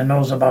area and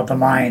knows about the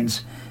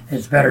mines,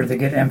 it's better to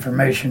get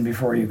information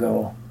before you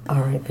go.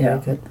 All right.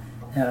 Very good.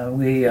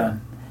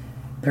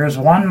 There's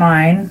one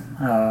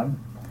mine,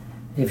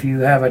 if you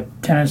have a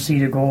tendency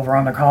to go over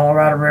on the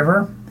Colorado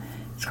River,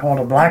 it's called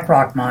a Black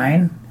Rock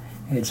Mine.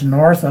 It's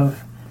north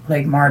of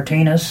Lake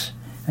Martinez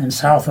and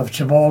south of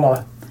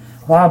Cibola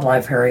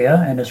Wildlife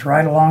Area, and it's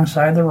right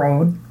alongside the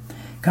road.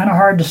 Kind of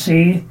hard to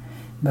see,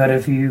 but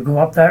if you go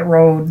up that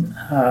road,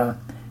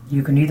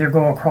 you can either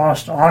go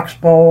across to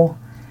Oxbow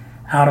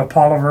out of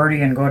Palo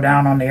Verde and go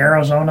down on the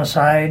Arizona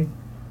side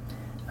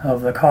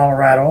of the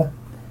Colorado,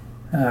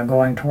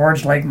 going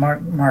towards Lake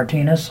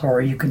Martinez,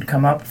 or you can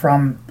come up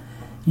from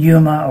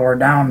Yuma or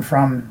down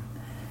from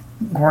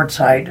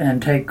Quartzsite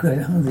and take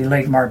the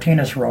Lake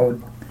Martinez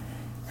Road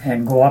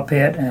and go up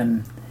it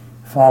and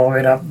follow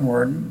it up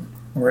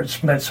where it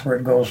splits, where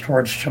it goes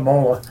towards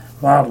Cibola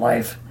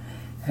Wildlife.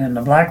 And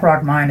the Black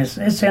Rock Mine it's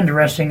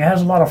interesting. It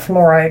has a lot of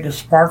fluorite. It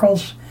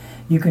sparkles.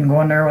 You can go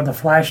in there with a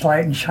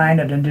flashlight and shine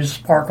it, and it just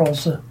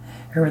sparkles.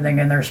 Everything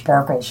in there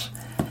sparkles.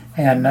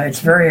 And it's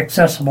very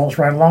accessible. It's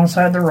right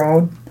alongside the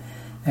road.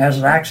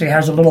 It actually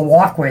has a little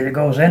walkway that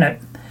goes in it.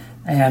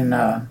 And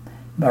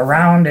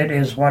around it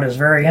is what is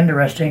very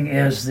interesting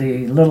is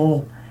the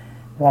little,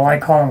 well, I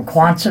call them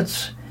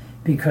Quonsets,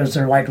 because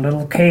they're like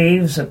little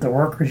caves that the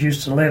workers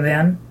used to live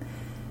in.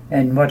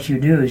 And what you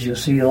do is you'll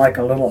see like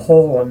a little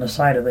hole in the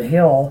side of the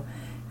hill,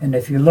 and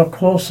if you look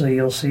closely,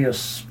 you'll see a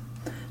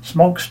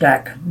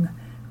smokestack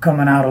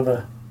coming out of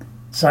the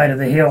side of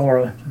the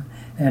hill.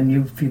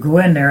 If you go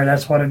in there,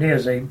 that's what it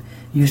is. They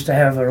used to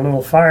have their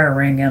little fire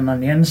ring on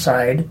the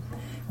inside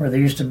where they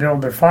used to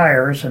build their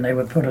fires, and they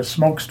would put a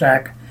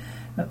smokestack,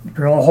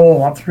 drill a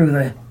hole up through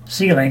the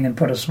ceiling and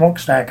put a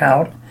smokestack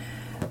out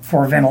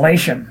for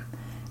ventilation.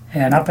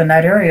 And up in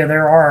that area,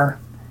 there are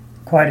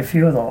quite a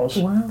few of those.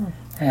 Wow.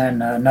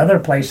 And another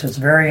place that's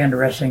very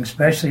interesting,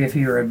 especially if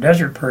you're a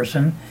desert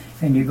person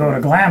and you go to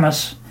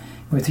Glamis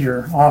with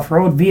your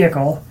off-road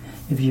vehicle,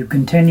 if you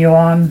continue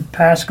on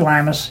past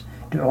Glamis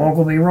to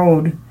Ogilvie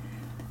Road,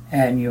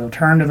 and you'll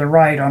turn to the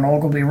right on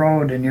Ogilvie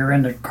Road, and you're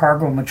in the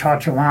Cargo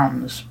Muchacho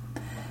Mountains.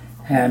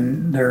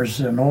 And there's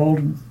an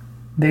old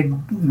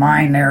big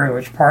mine there,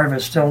 which part of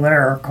it's still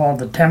there, called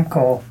the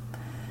Temco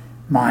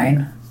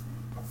Mine.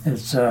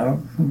 It's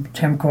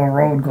Timco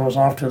Road goes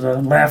off to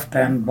the left,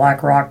 and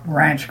Gold Rock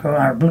Ranch,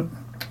 goes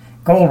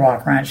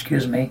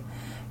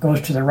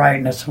to the right,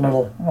 and it's a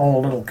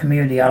old little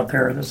community out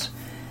there that's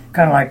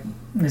kind of like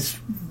this.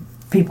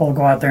 People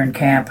go out there and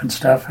camp and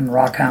stuff, and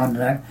rockhound and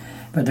that.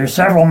 But there's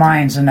several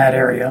mines in that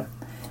area,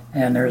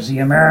 and there's the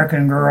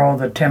American Girl,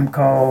 the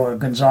Timco,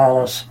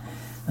 Gonzales,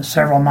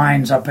 several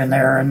mines up in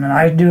there. And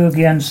I do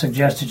again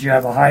suggest that you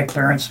have a high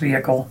clearance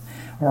vehicle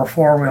or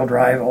four-wheel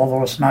drive,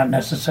 although it's not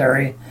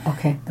necessary.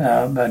 Okay.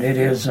 But it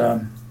is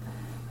a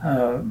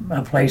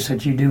place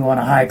that you do want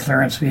a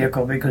high-clearance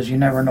vehicle, because you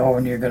never know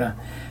when you're going to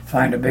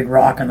find a big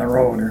rock in the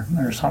road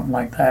or something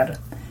like that.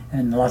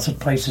 And lots of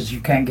places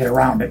you can't get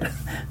around it.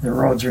 The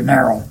roads are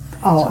narrow.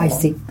 Oh, I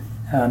see.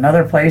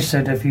 Another place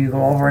that if you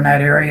go over in that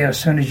area, as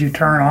soon as you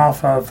turn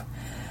off of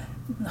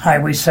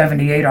Highway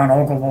 78 on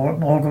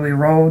Ogilvie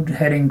Road,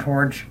 heading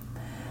towards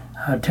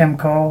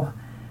Timco,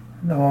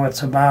 though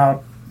it's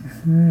about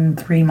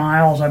 3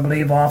 miles, I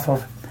believe, off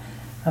of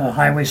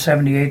Highway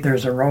 78,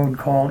 there's a road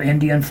called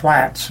Indian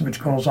Flats, which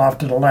goes off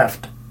to the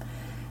left.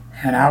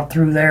 And out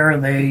through there,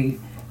 they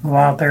go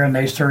out there and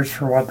they search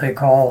for what they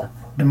call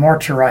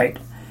dumortierite.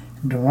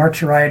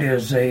 Dumortierite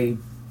is a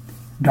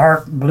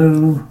dark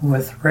blue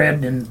with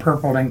red and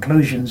purple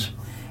inclusions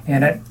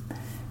in it.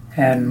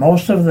 And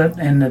most of it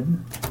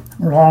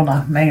along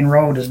the main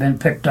road has been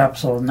picked up,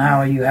 so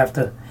now you have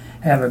to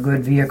have a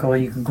good vehicle.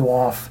 You can go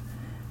off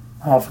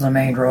the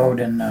main road,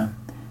 and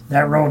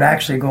that road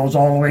actually goes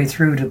all the way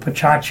through to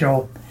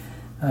Pachacho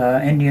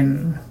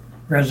Indian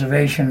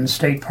Reservation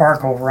State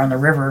Park over on the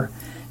river.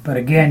 But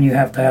again, you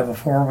have to have a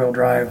four-wheel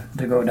drive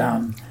to go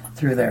down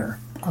through there.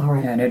 All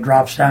right. And it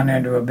drops down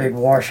into a big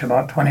wash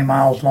about 20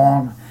 miles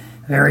long,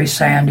 very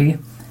sandy,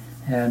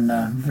 and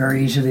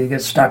very easy to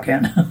get stuck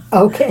in.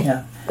 Okay.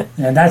 Yeah.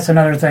 And that's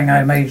another thing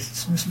I may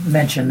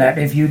mention, that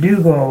if you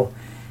do go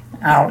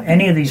out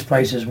any of these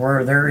places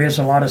where there is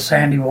a lot of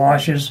sandy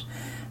washes,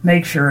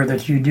 make sure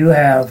that you do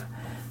have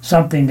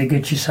something to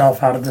get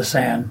yourself out of the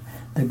sand.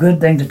 The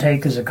good thing to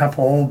take is a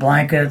couple old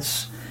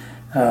blankets,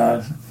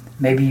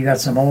 maybe you got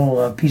some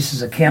old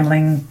pieces of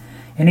kindling,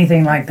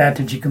 anything like that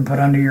that you can put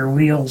under your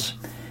wheels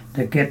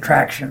to get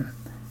traction.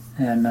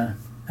 And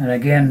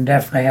again,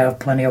 definitely have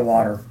plenty of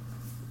water.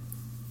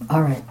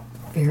 All right.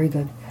 Very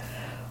good.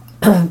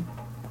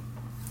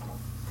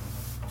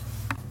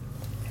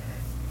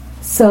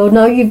 So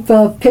now you've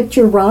picked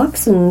your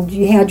rocks and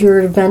you had your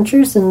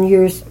adventures, and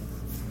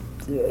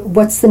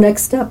what's the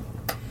next step?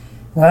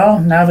 Well,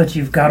 now that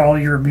you've got all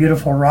your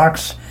beautiful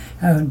rocks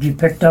you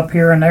picked up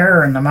here and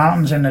there in the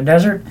mountains and the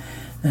desert,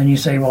 then you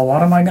say, well,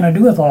 what am I going to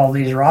do with all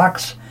these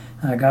rocks?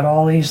 I got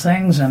all these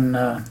things,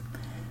 and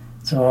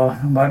so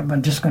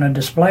I'm just going to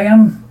display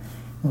them?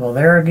 Well,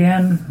 there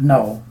again,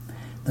 no.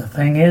 The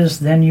thing is,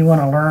 then you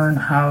want to learn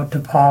how to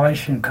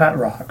polish and cut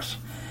rocks.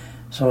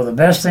 So the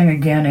best thing,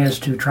 again, is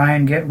to try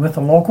and get with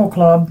a local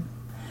club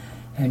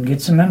and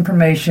get some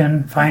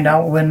information, find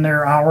out when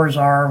their hours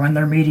are, when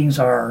their meetings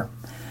are,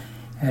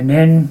 and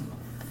then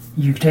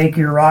you take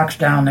your rocks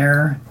down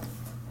there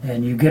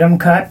and you get them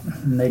cut,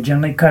 and they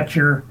generally cut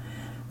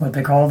what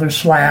they call their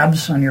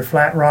slabs on your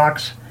flat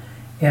rocks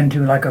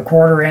into like a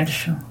 1/4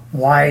 inch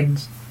wide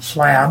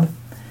slab,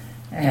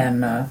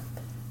 and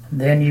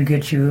then you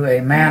get you a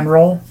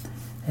mandrel,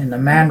 and the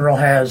mandrel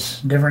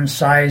has different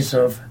size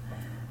of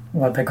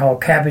what they call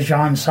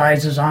cabochon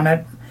sizes on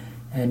it,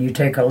 and you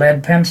take a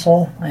lead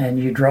pencil and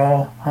you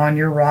draw on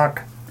your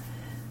rock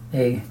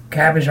a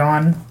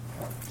cabochon,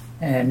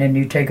 and then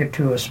you take it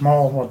to a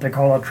small, what they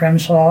call a trim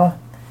saw,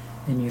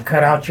 and you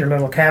cut out your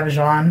little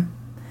cabochon,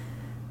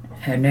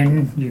 and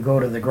then you go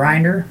to the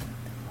grinder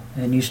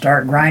and you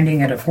start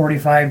grinding at a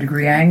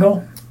 45-degree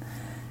angle,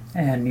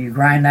 and you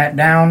grind that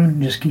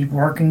down, just keep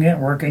working it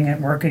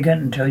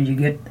until you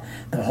get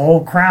the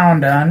whole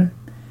crown done,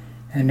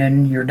 and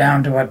then you're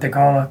down to what they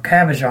call a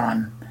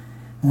cabochon.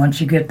 Once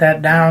you get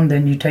that down,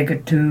 then you take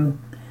it to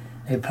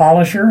a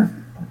polisher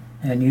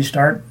and you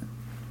start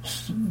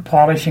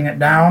polishing it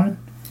down,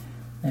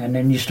 and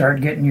then you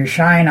start getting your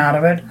shine out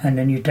of it, and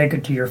then you take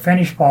it to your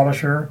finish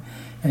polisher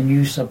and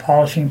use the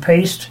polishing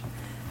paste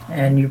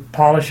and you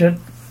polish it,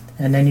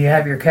 and then you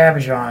have your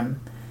cabochon.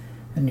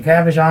 And the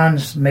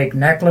cabochons make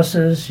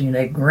necklaces, you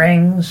make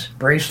rings,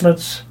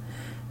 bracelets.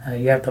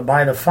 You have to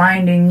buy the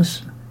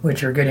findings,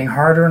 which are getting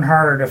harder and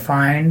harder to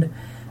find.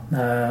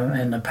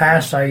 In the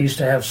past, I used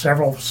to have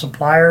several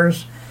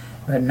suppliers,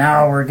 but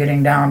now we're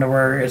getting down to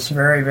where it's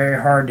very, very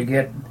hard to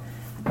get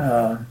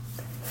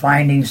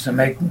findings to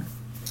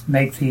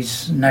make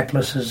these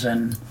necklaces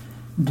and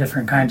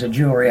different kinds of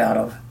jewelry out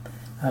of.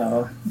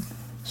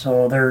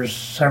 So there's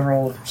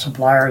several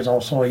suppliers.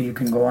 Also, you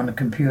can go on the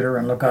computer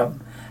and look up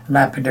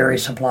lapidary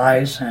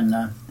supplies,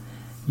 and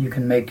you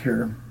can make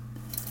your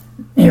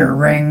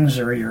rings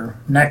or your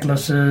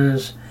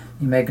necklaces.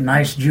 You make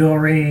nice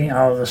jewelry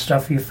out of the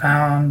stuff you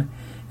found,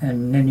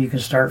 and then you can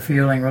start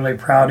feeling really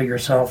proud of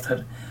yourself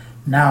that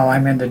now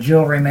I'm into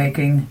jewelry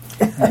making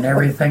and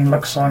everything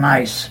looks so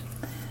nice.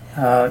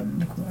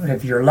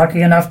 If you're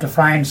lucky enough to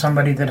find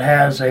somebody that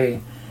has a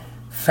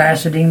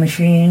faceting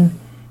machine,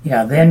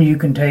 then you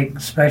can take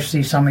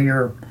especially some of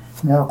your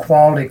more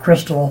quality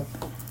crystal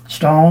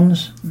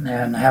stones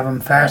and have them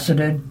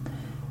faceted,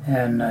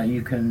 and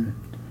you can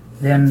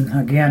then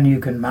again you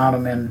can mount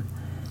them in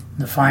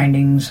the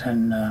findings,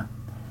 and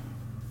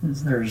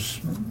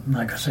there's,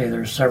 like I say,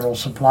 there's several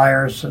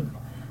suppliers that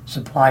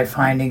supply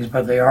findings,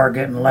 but they are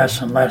getting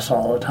less and less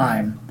all the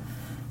time.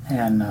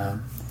 And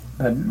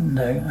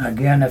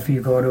again, if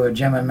you go to a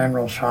gem and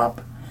mineral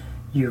shop,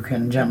 you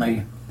can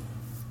generally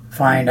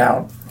find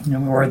out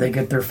where they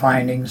get their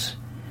findings.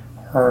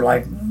 Or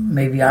like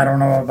maybe, I don't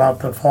know about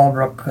the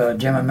Fallbrook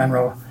Gem and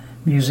Mineral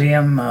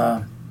Museum.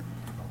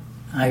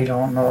 I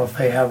don't know if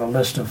they have a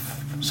list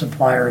of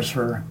suppliers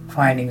for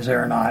findings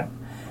there or not.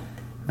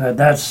 But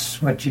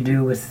that's what you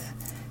do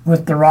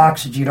with the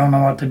rocks that you don't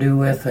know what to do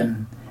with,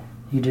 and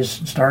you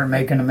just start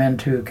making them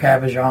into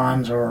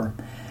cabochons or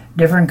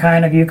different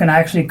kind of. You can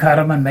actually cut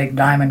them and make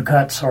diamond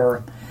cuts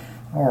or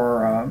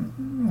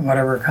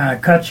whatever kind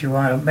of cuts you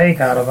want to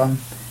make out of them.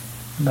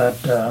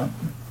 But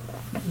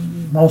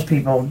most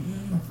people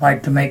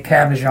like to make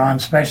cabochons,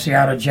 especially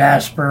out of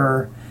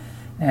jasper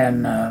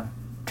and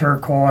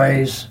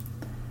turquoise,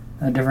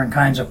 different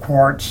kinds of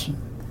quartz,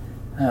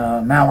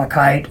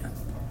 malachite,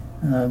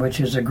 which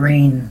is a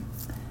green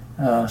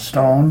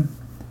stone,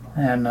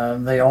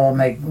 and they all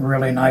make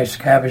really nice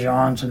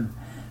cabochons and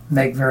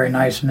make very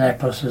nice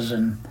necklaces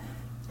and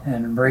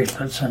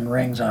bracelets and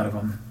rings out of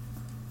them.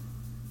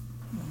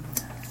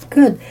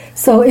 Good.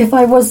 So if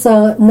I was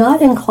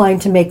not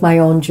inclined to make my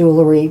own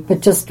jewelry, but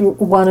just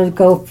wanted to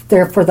go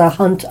there for the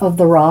hunt of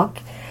the rock,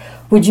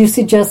 would you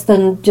suggest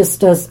then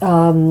just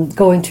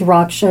going to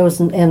rock shows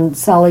and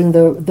selling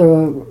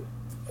the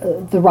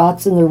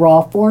rocks in the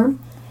raw form?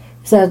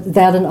 Is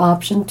that an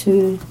option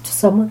to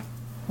someone?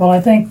 Well, I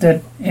think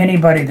that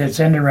anybody that's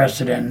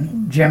interested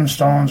in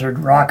gemstones or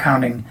rock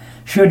hunting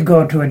should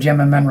go to a gem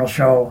and mineral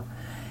show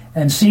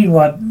and see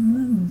what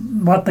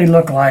they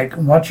look like,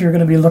 what you're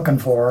going to be looking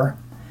for,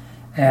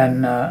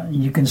 and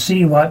you can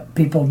see what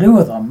people do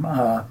with them.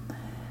 A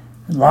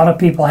lot of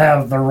people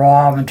have the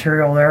raw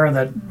material there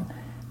that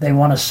they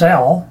want to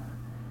sell.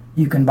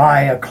 You can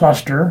buy a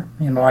cluster,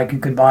 like you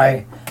could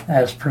buy,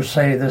 as per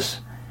se, this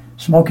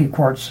smoky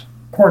quartz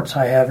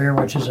I have here,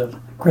 which is a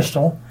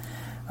crystal.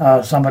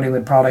 Somebody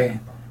would probably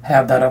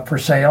have that up for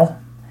sale,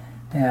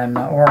 and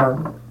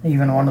or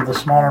even one of the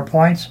smaller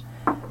points.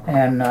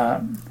 And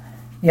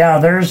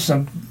there's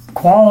some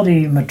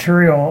quality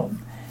material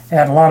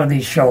at a lot of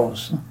these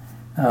shows.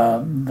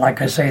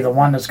 Like I say, the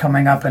one that's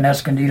coming up in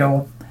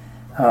Escondido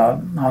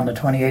on the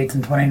 28th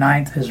and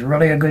 29th is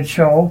really a good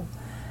show.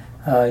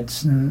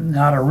 It's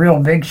not a real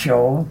big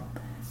show.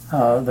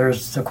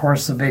 There's, of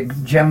course, the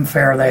big gem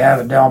fair they have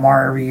at Del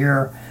Mar every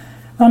year.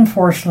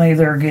 Unfortunately,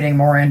 they're getting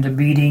more into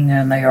beading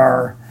than they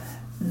are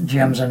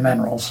gems and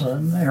minerals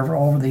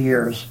over the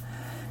years.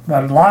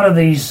 But a lot of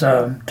these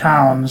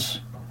towns,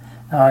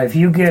 if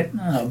you get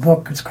a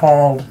book, it's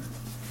called,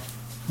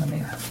 let me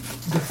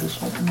get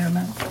this open here a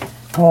minute,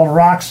 called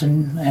Rocks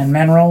and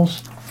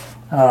Minerals.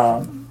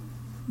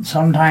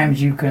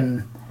 Sometimes you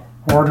can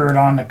order it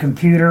on the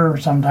computer.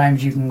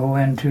 Sometimes you can go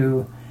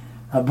into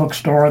a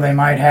bookstore, they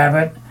might have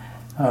it.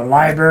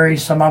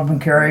 Libraries, some of them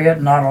carry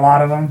it, not a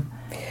lot of them.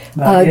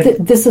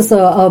 This is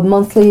a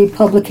monthly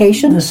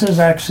publication? This is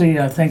actually,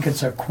 I think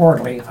it's a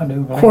quarterly, if I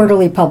do believe.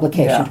 Quarterly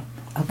publication.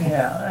 Yeah. Okay.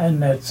 Yeah,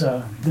 and it's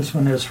this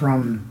one is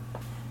from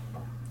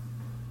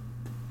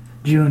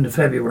June to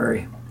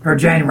February, or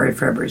January,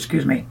 February,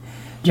 excuse me.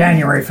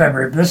 January,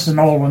 February. This is an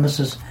old one. This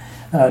is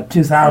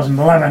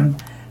 2011.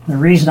 The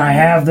reason I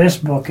have this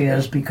book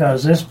is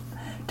because this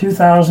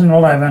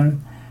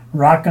 2011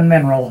 Rock and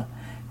Mineral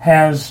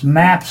has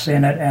maps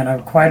in it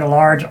and quite a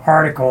large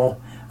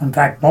article. In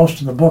fact,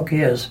 most of the book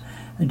is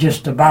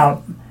just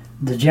about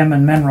the gem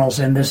and minerals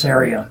in this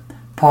area.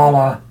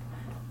 Paula,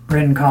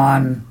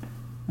 Rincon,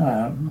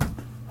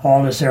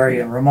 all this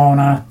area.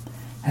 Ramona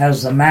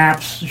has the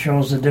maps,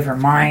 shows the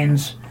different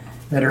mines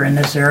that are in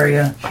this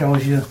area,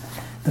 shows you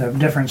the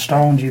different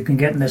stones you can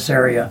get in this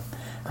area.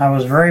 I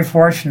was very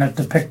fortunate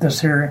to pick this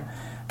here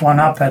one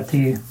up at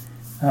the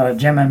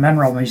Gem and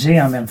Mineral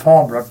Museum in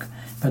Fallbrook,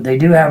 but they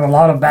do have a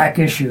lot of back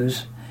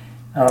issues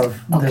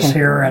of this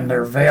here, and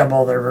they're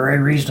available. They're very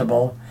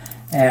reasonable,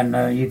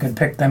 and you can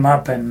pick them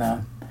up, and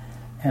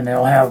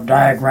they'll have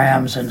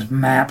diagrams and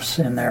maps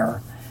in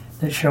there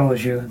that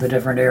shows you the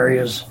different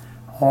areas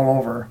all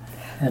over.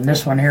 And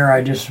this one here,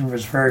 I just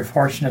was very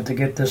fortunate to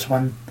get this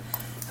one.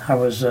 I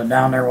was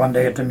down there one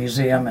day at the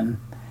museum,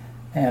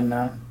 and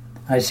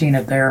I seen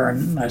it there,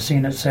 and I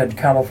seen it said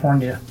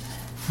California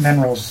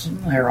Minerals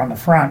there on the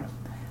front,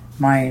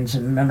 mines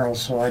and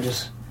minerals. So I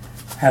just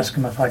asked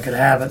them if I could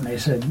have it, and they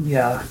said,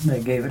 yeah,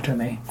 they gave it to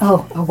me.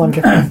 Oh,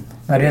 wonderful.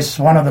 But it's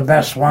one of the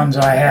best ones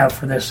I have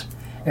for this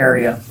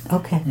area.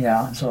 Okay.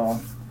 Yeah, so,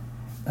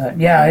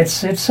 yeah,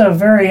 it's a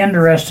very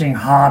interesting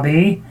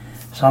hobby.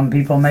 Some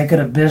people make it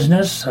a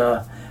business.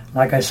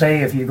 Like I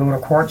say, if you go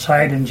to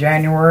Quartzsite in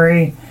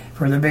January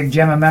for the big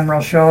Gem and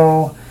Mineral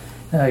show,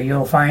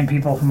 you'll find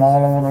people from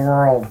all over the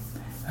world,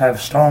 have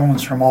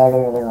stones from all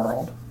over the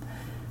world.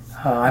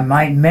 I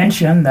might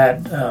mention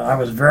that I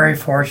was very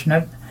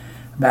fortunate.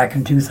 Back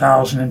in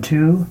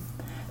 2002,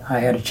 I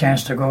had a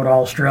chance to go to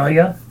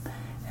Australia,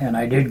 and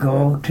I did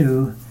go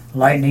to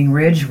Lightning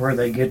Ridge, where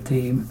they get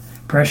the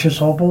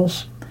precious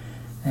opals,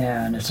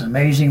 and it's an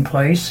amazing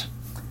place,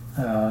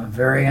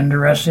 very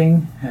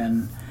interesting,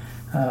 and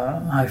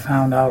I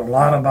found out a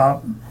lot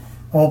about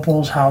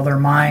opals, how they're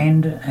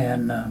mined,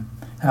 and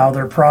how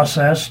they're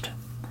processed,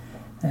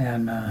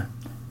 and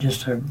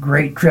just a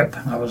great trip.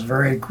 I was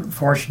very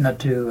fortunate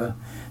to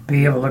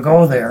be able to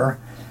go there.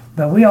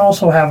 But we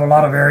also have a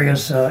lot of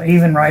areas,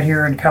 even right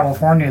here in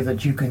California,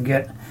 that you can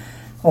get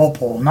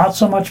opal. Not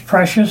so much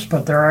precious,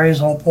 but there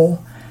is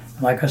opal.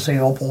 Like I say,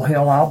 Opal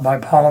Hill out by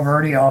Palo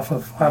Verde off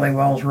of Highly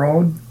Wells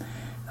Road,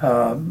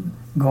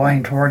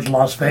 going towards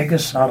Las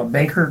Vegas, out of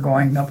Baker,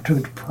 going up to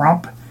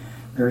Pahrump.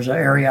 There's an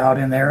area out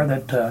in there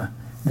that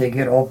they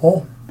get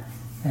opal.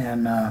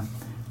 And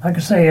like I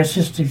say, it's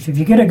just, if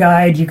you get a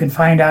guide, you can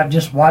find out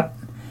just what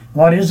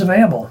is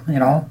available, you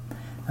know.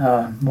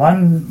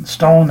 One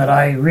stone that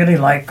I really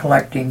like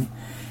collecting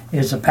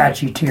is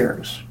Apache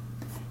Tears.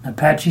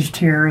 Apache's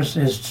Tears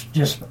is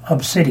just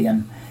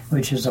obsidian,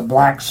 which is a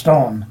black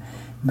stone.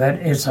 But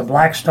it's a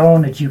black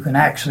stone that you can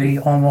actually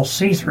almost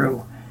see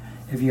through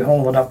if you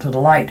hold it up to the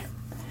light.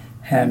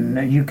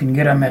 And you can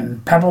get them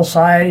in pebble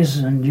size,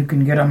 and you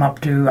can get them up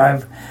to,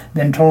 I've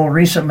been told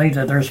recently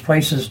that there's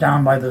places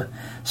down by the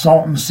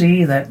Salton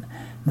Sea that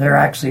they're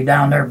actually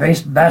down there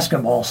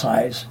basketball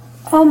size.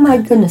 Oh my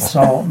goodness.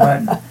 So,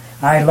 but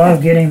I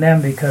love getting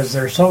them because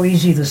they're so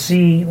easy to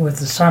see with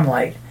the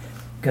sunlight.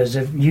 Because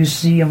if you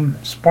see them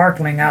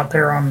sparkling out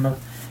there on the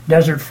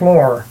desert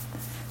floor,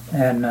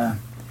 and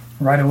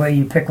right away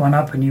you pick one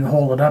up and you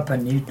hold it up,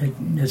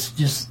 and it's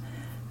just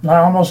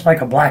almost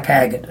like a black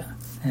agate.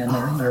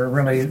 And they're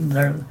really,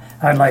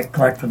 I like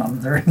collecting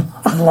them. They're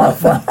a lot of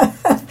fun.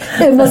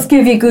 It must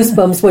give you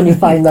goosebumps when you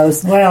find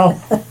those. Well,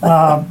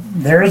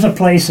 there is a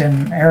place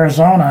in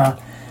Arizona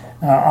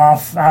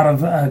out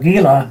of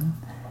Aguila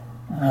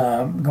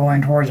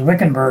going towards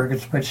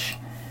Wickenburg, which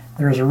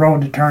there's a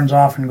road that turns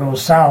off and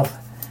goes south.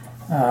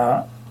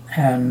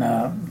 And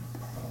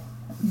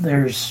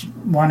there's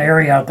one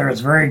area out there that's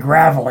very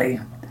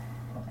gravelly,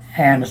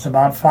 and it's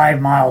about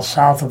 5 miles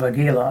south of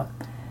Aguila.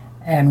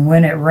 And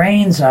when it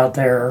rains out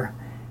there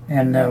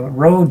and the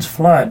roads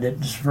flood,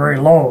 it's very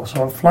low,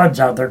 so it floods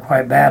out there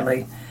quite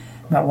badly.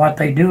 But what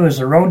they do is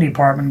the road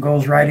department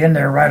goes right in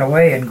there right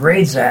away and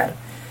grades that.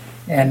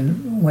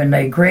 And when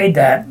they grade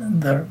that,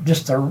 the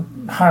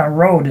high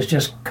road is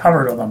just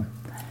covered with them.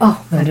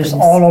 Oh, they're just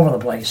all over the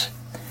place.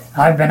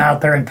 I've been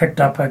out there and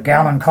picked up a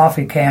gallon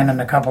coffee can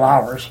in a couple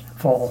hours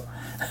full.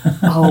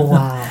 Oh,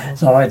 wow.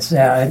 So it's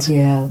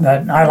yeah.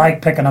 But I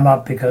like picking them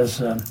up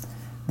because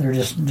they're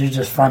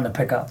just fun to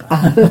pick up.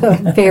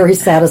 Very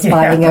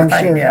satisfying, I'm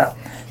sure. Yeah.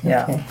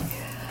 Okay.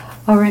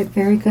 All right,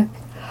 very good.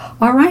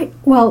 All right,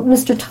 well,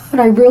 Mr. Todd,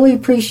 I really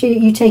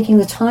appreciate you taking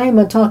the time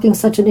and talking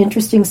such an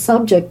interesting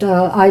subject.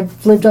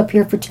 I've lived up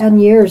here for 10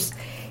 years,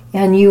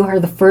 and you are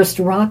the first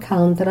rock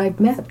hound that I've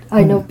met.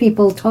 I know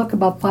people talk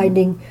about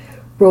finding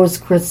rose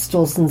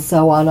crystals and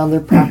so on their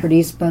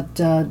properties, but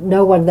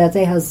no one that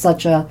they has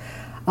such a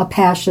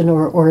passion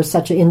or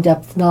such an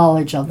in-depth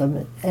knowledge of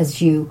them as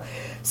you.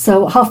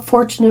 So how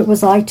fortunate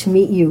was I to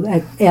meet you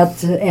at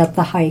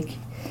the hike.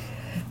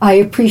 I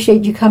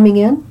appreciate you coming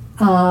in.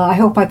 I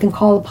hope I can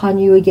call upon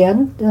you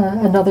again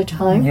another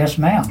time. Yes,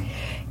 ma'am.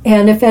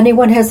 And if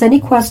anyone has any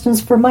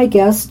questions for my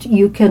guest,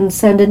 you can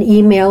send an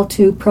email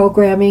to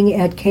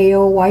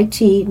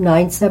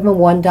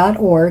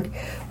programming@koyt971.org.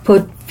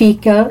 Put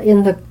FICA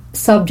in the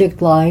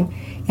subject line,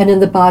 and in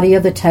the body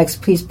of the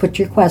text, please put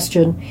your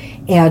question,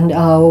 and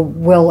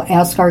we'll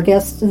ask our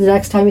guest the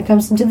next time he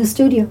comes into the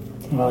studio.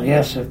 Well,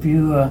 yes, if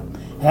you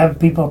have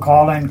people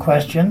call in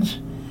questions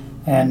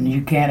and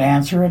you can't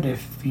answer it,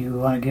 if you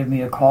want to give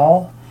me a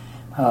call,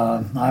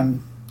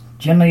 I'm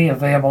generally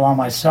available on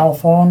my cell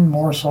phone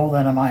more so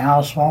than on my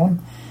house phone,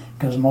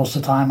 because most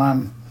of the time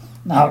I'm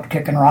out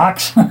kicking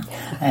rocks.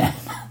 And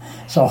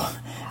so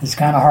it's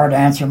kind of hard to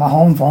answer my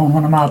home phone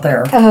when I'm out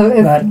there.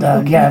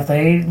 But yeah, if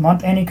they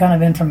want any kind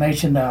of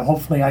information,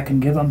 hopefully I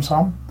can give them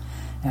some.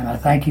 And I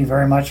thank you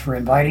very much for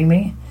inviting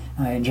me.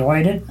 I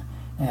enjoyed it.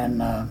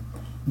 And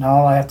now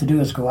all I have to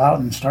do is go out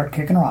and start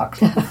kicking rocks.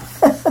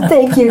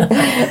 Thank you.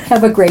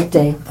 Have a great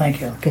day. Thank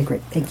you. Okay,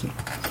 great. Thank you.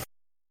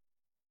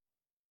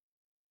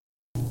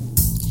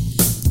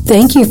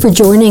 Thank you for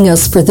joining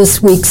us for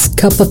this week's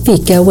Cup of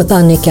Fika with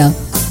Annika.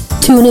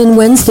 Tune in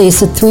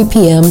Wednesdays at 3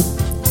 p.m.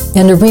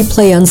 and a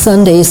replay on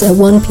Sundays at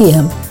 1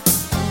 p.m.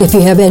 If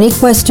you have any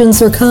questions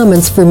or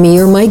comments for me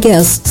or my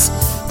guests,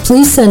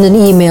 please send an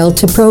email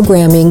to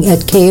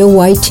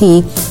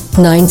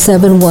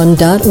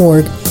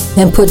programming@koyt971.org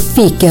and put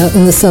FICA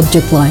in the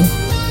subject line.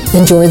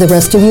 Enjoy the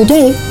rest of your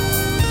day.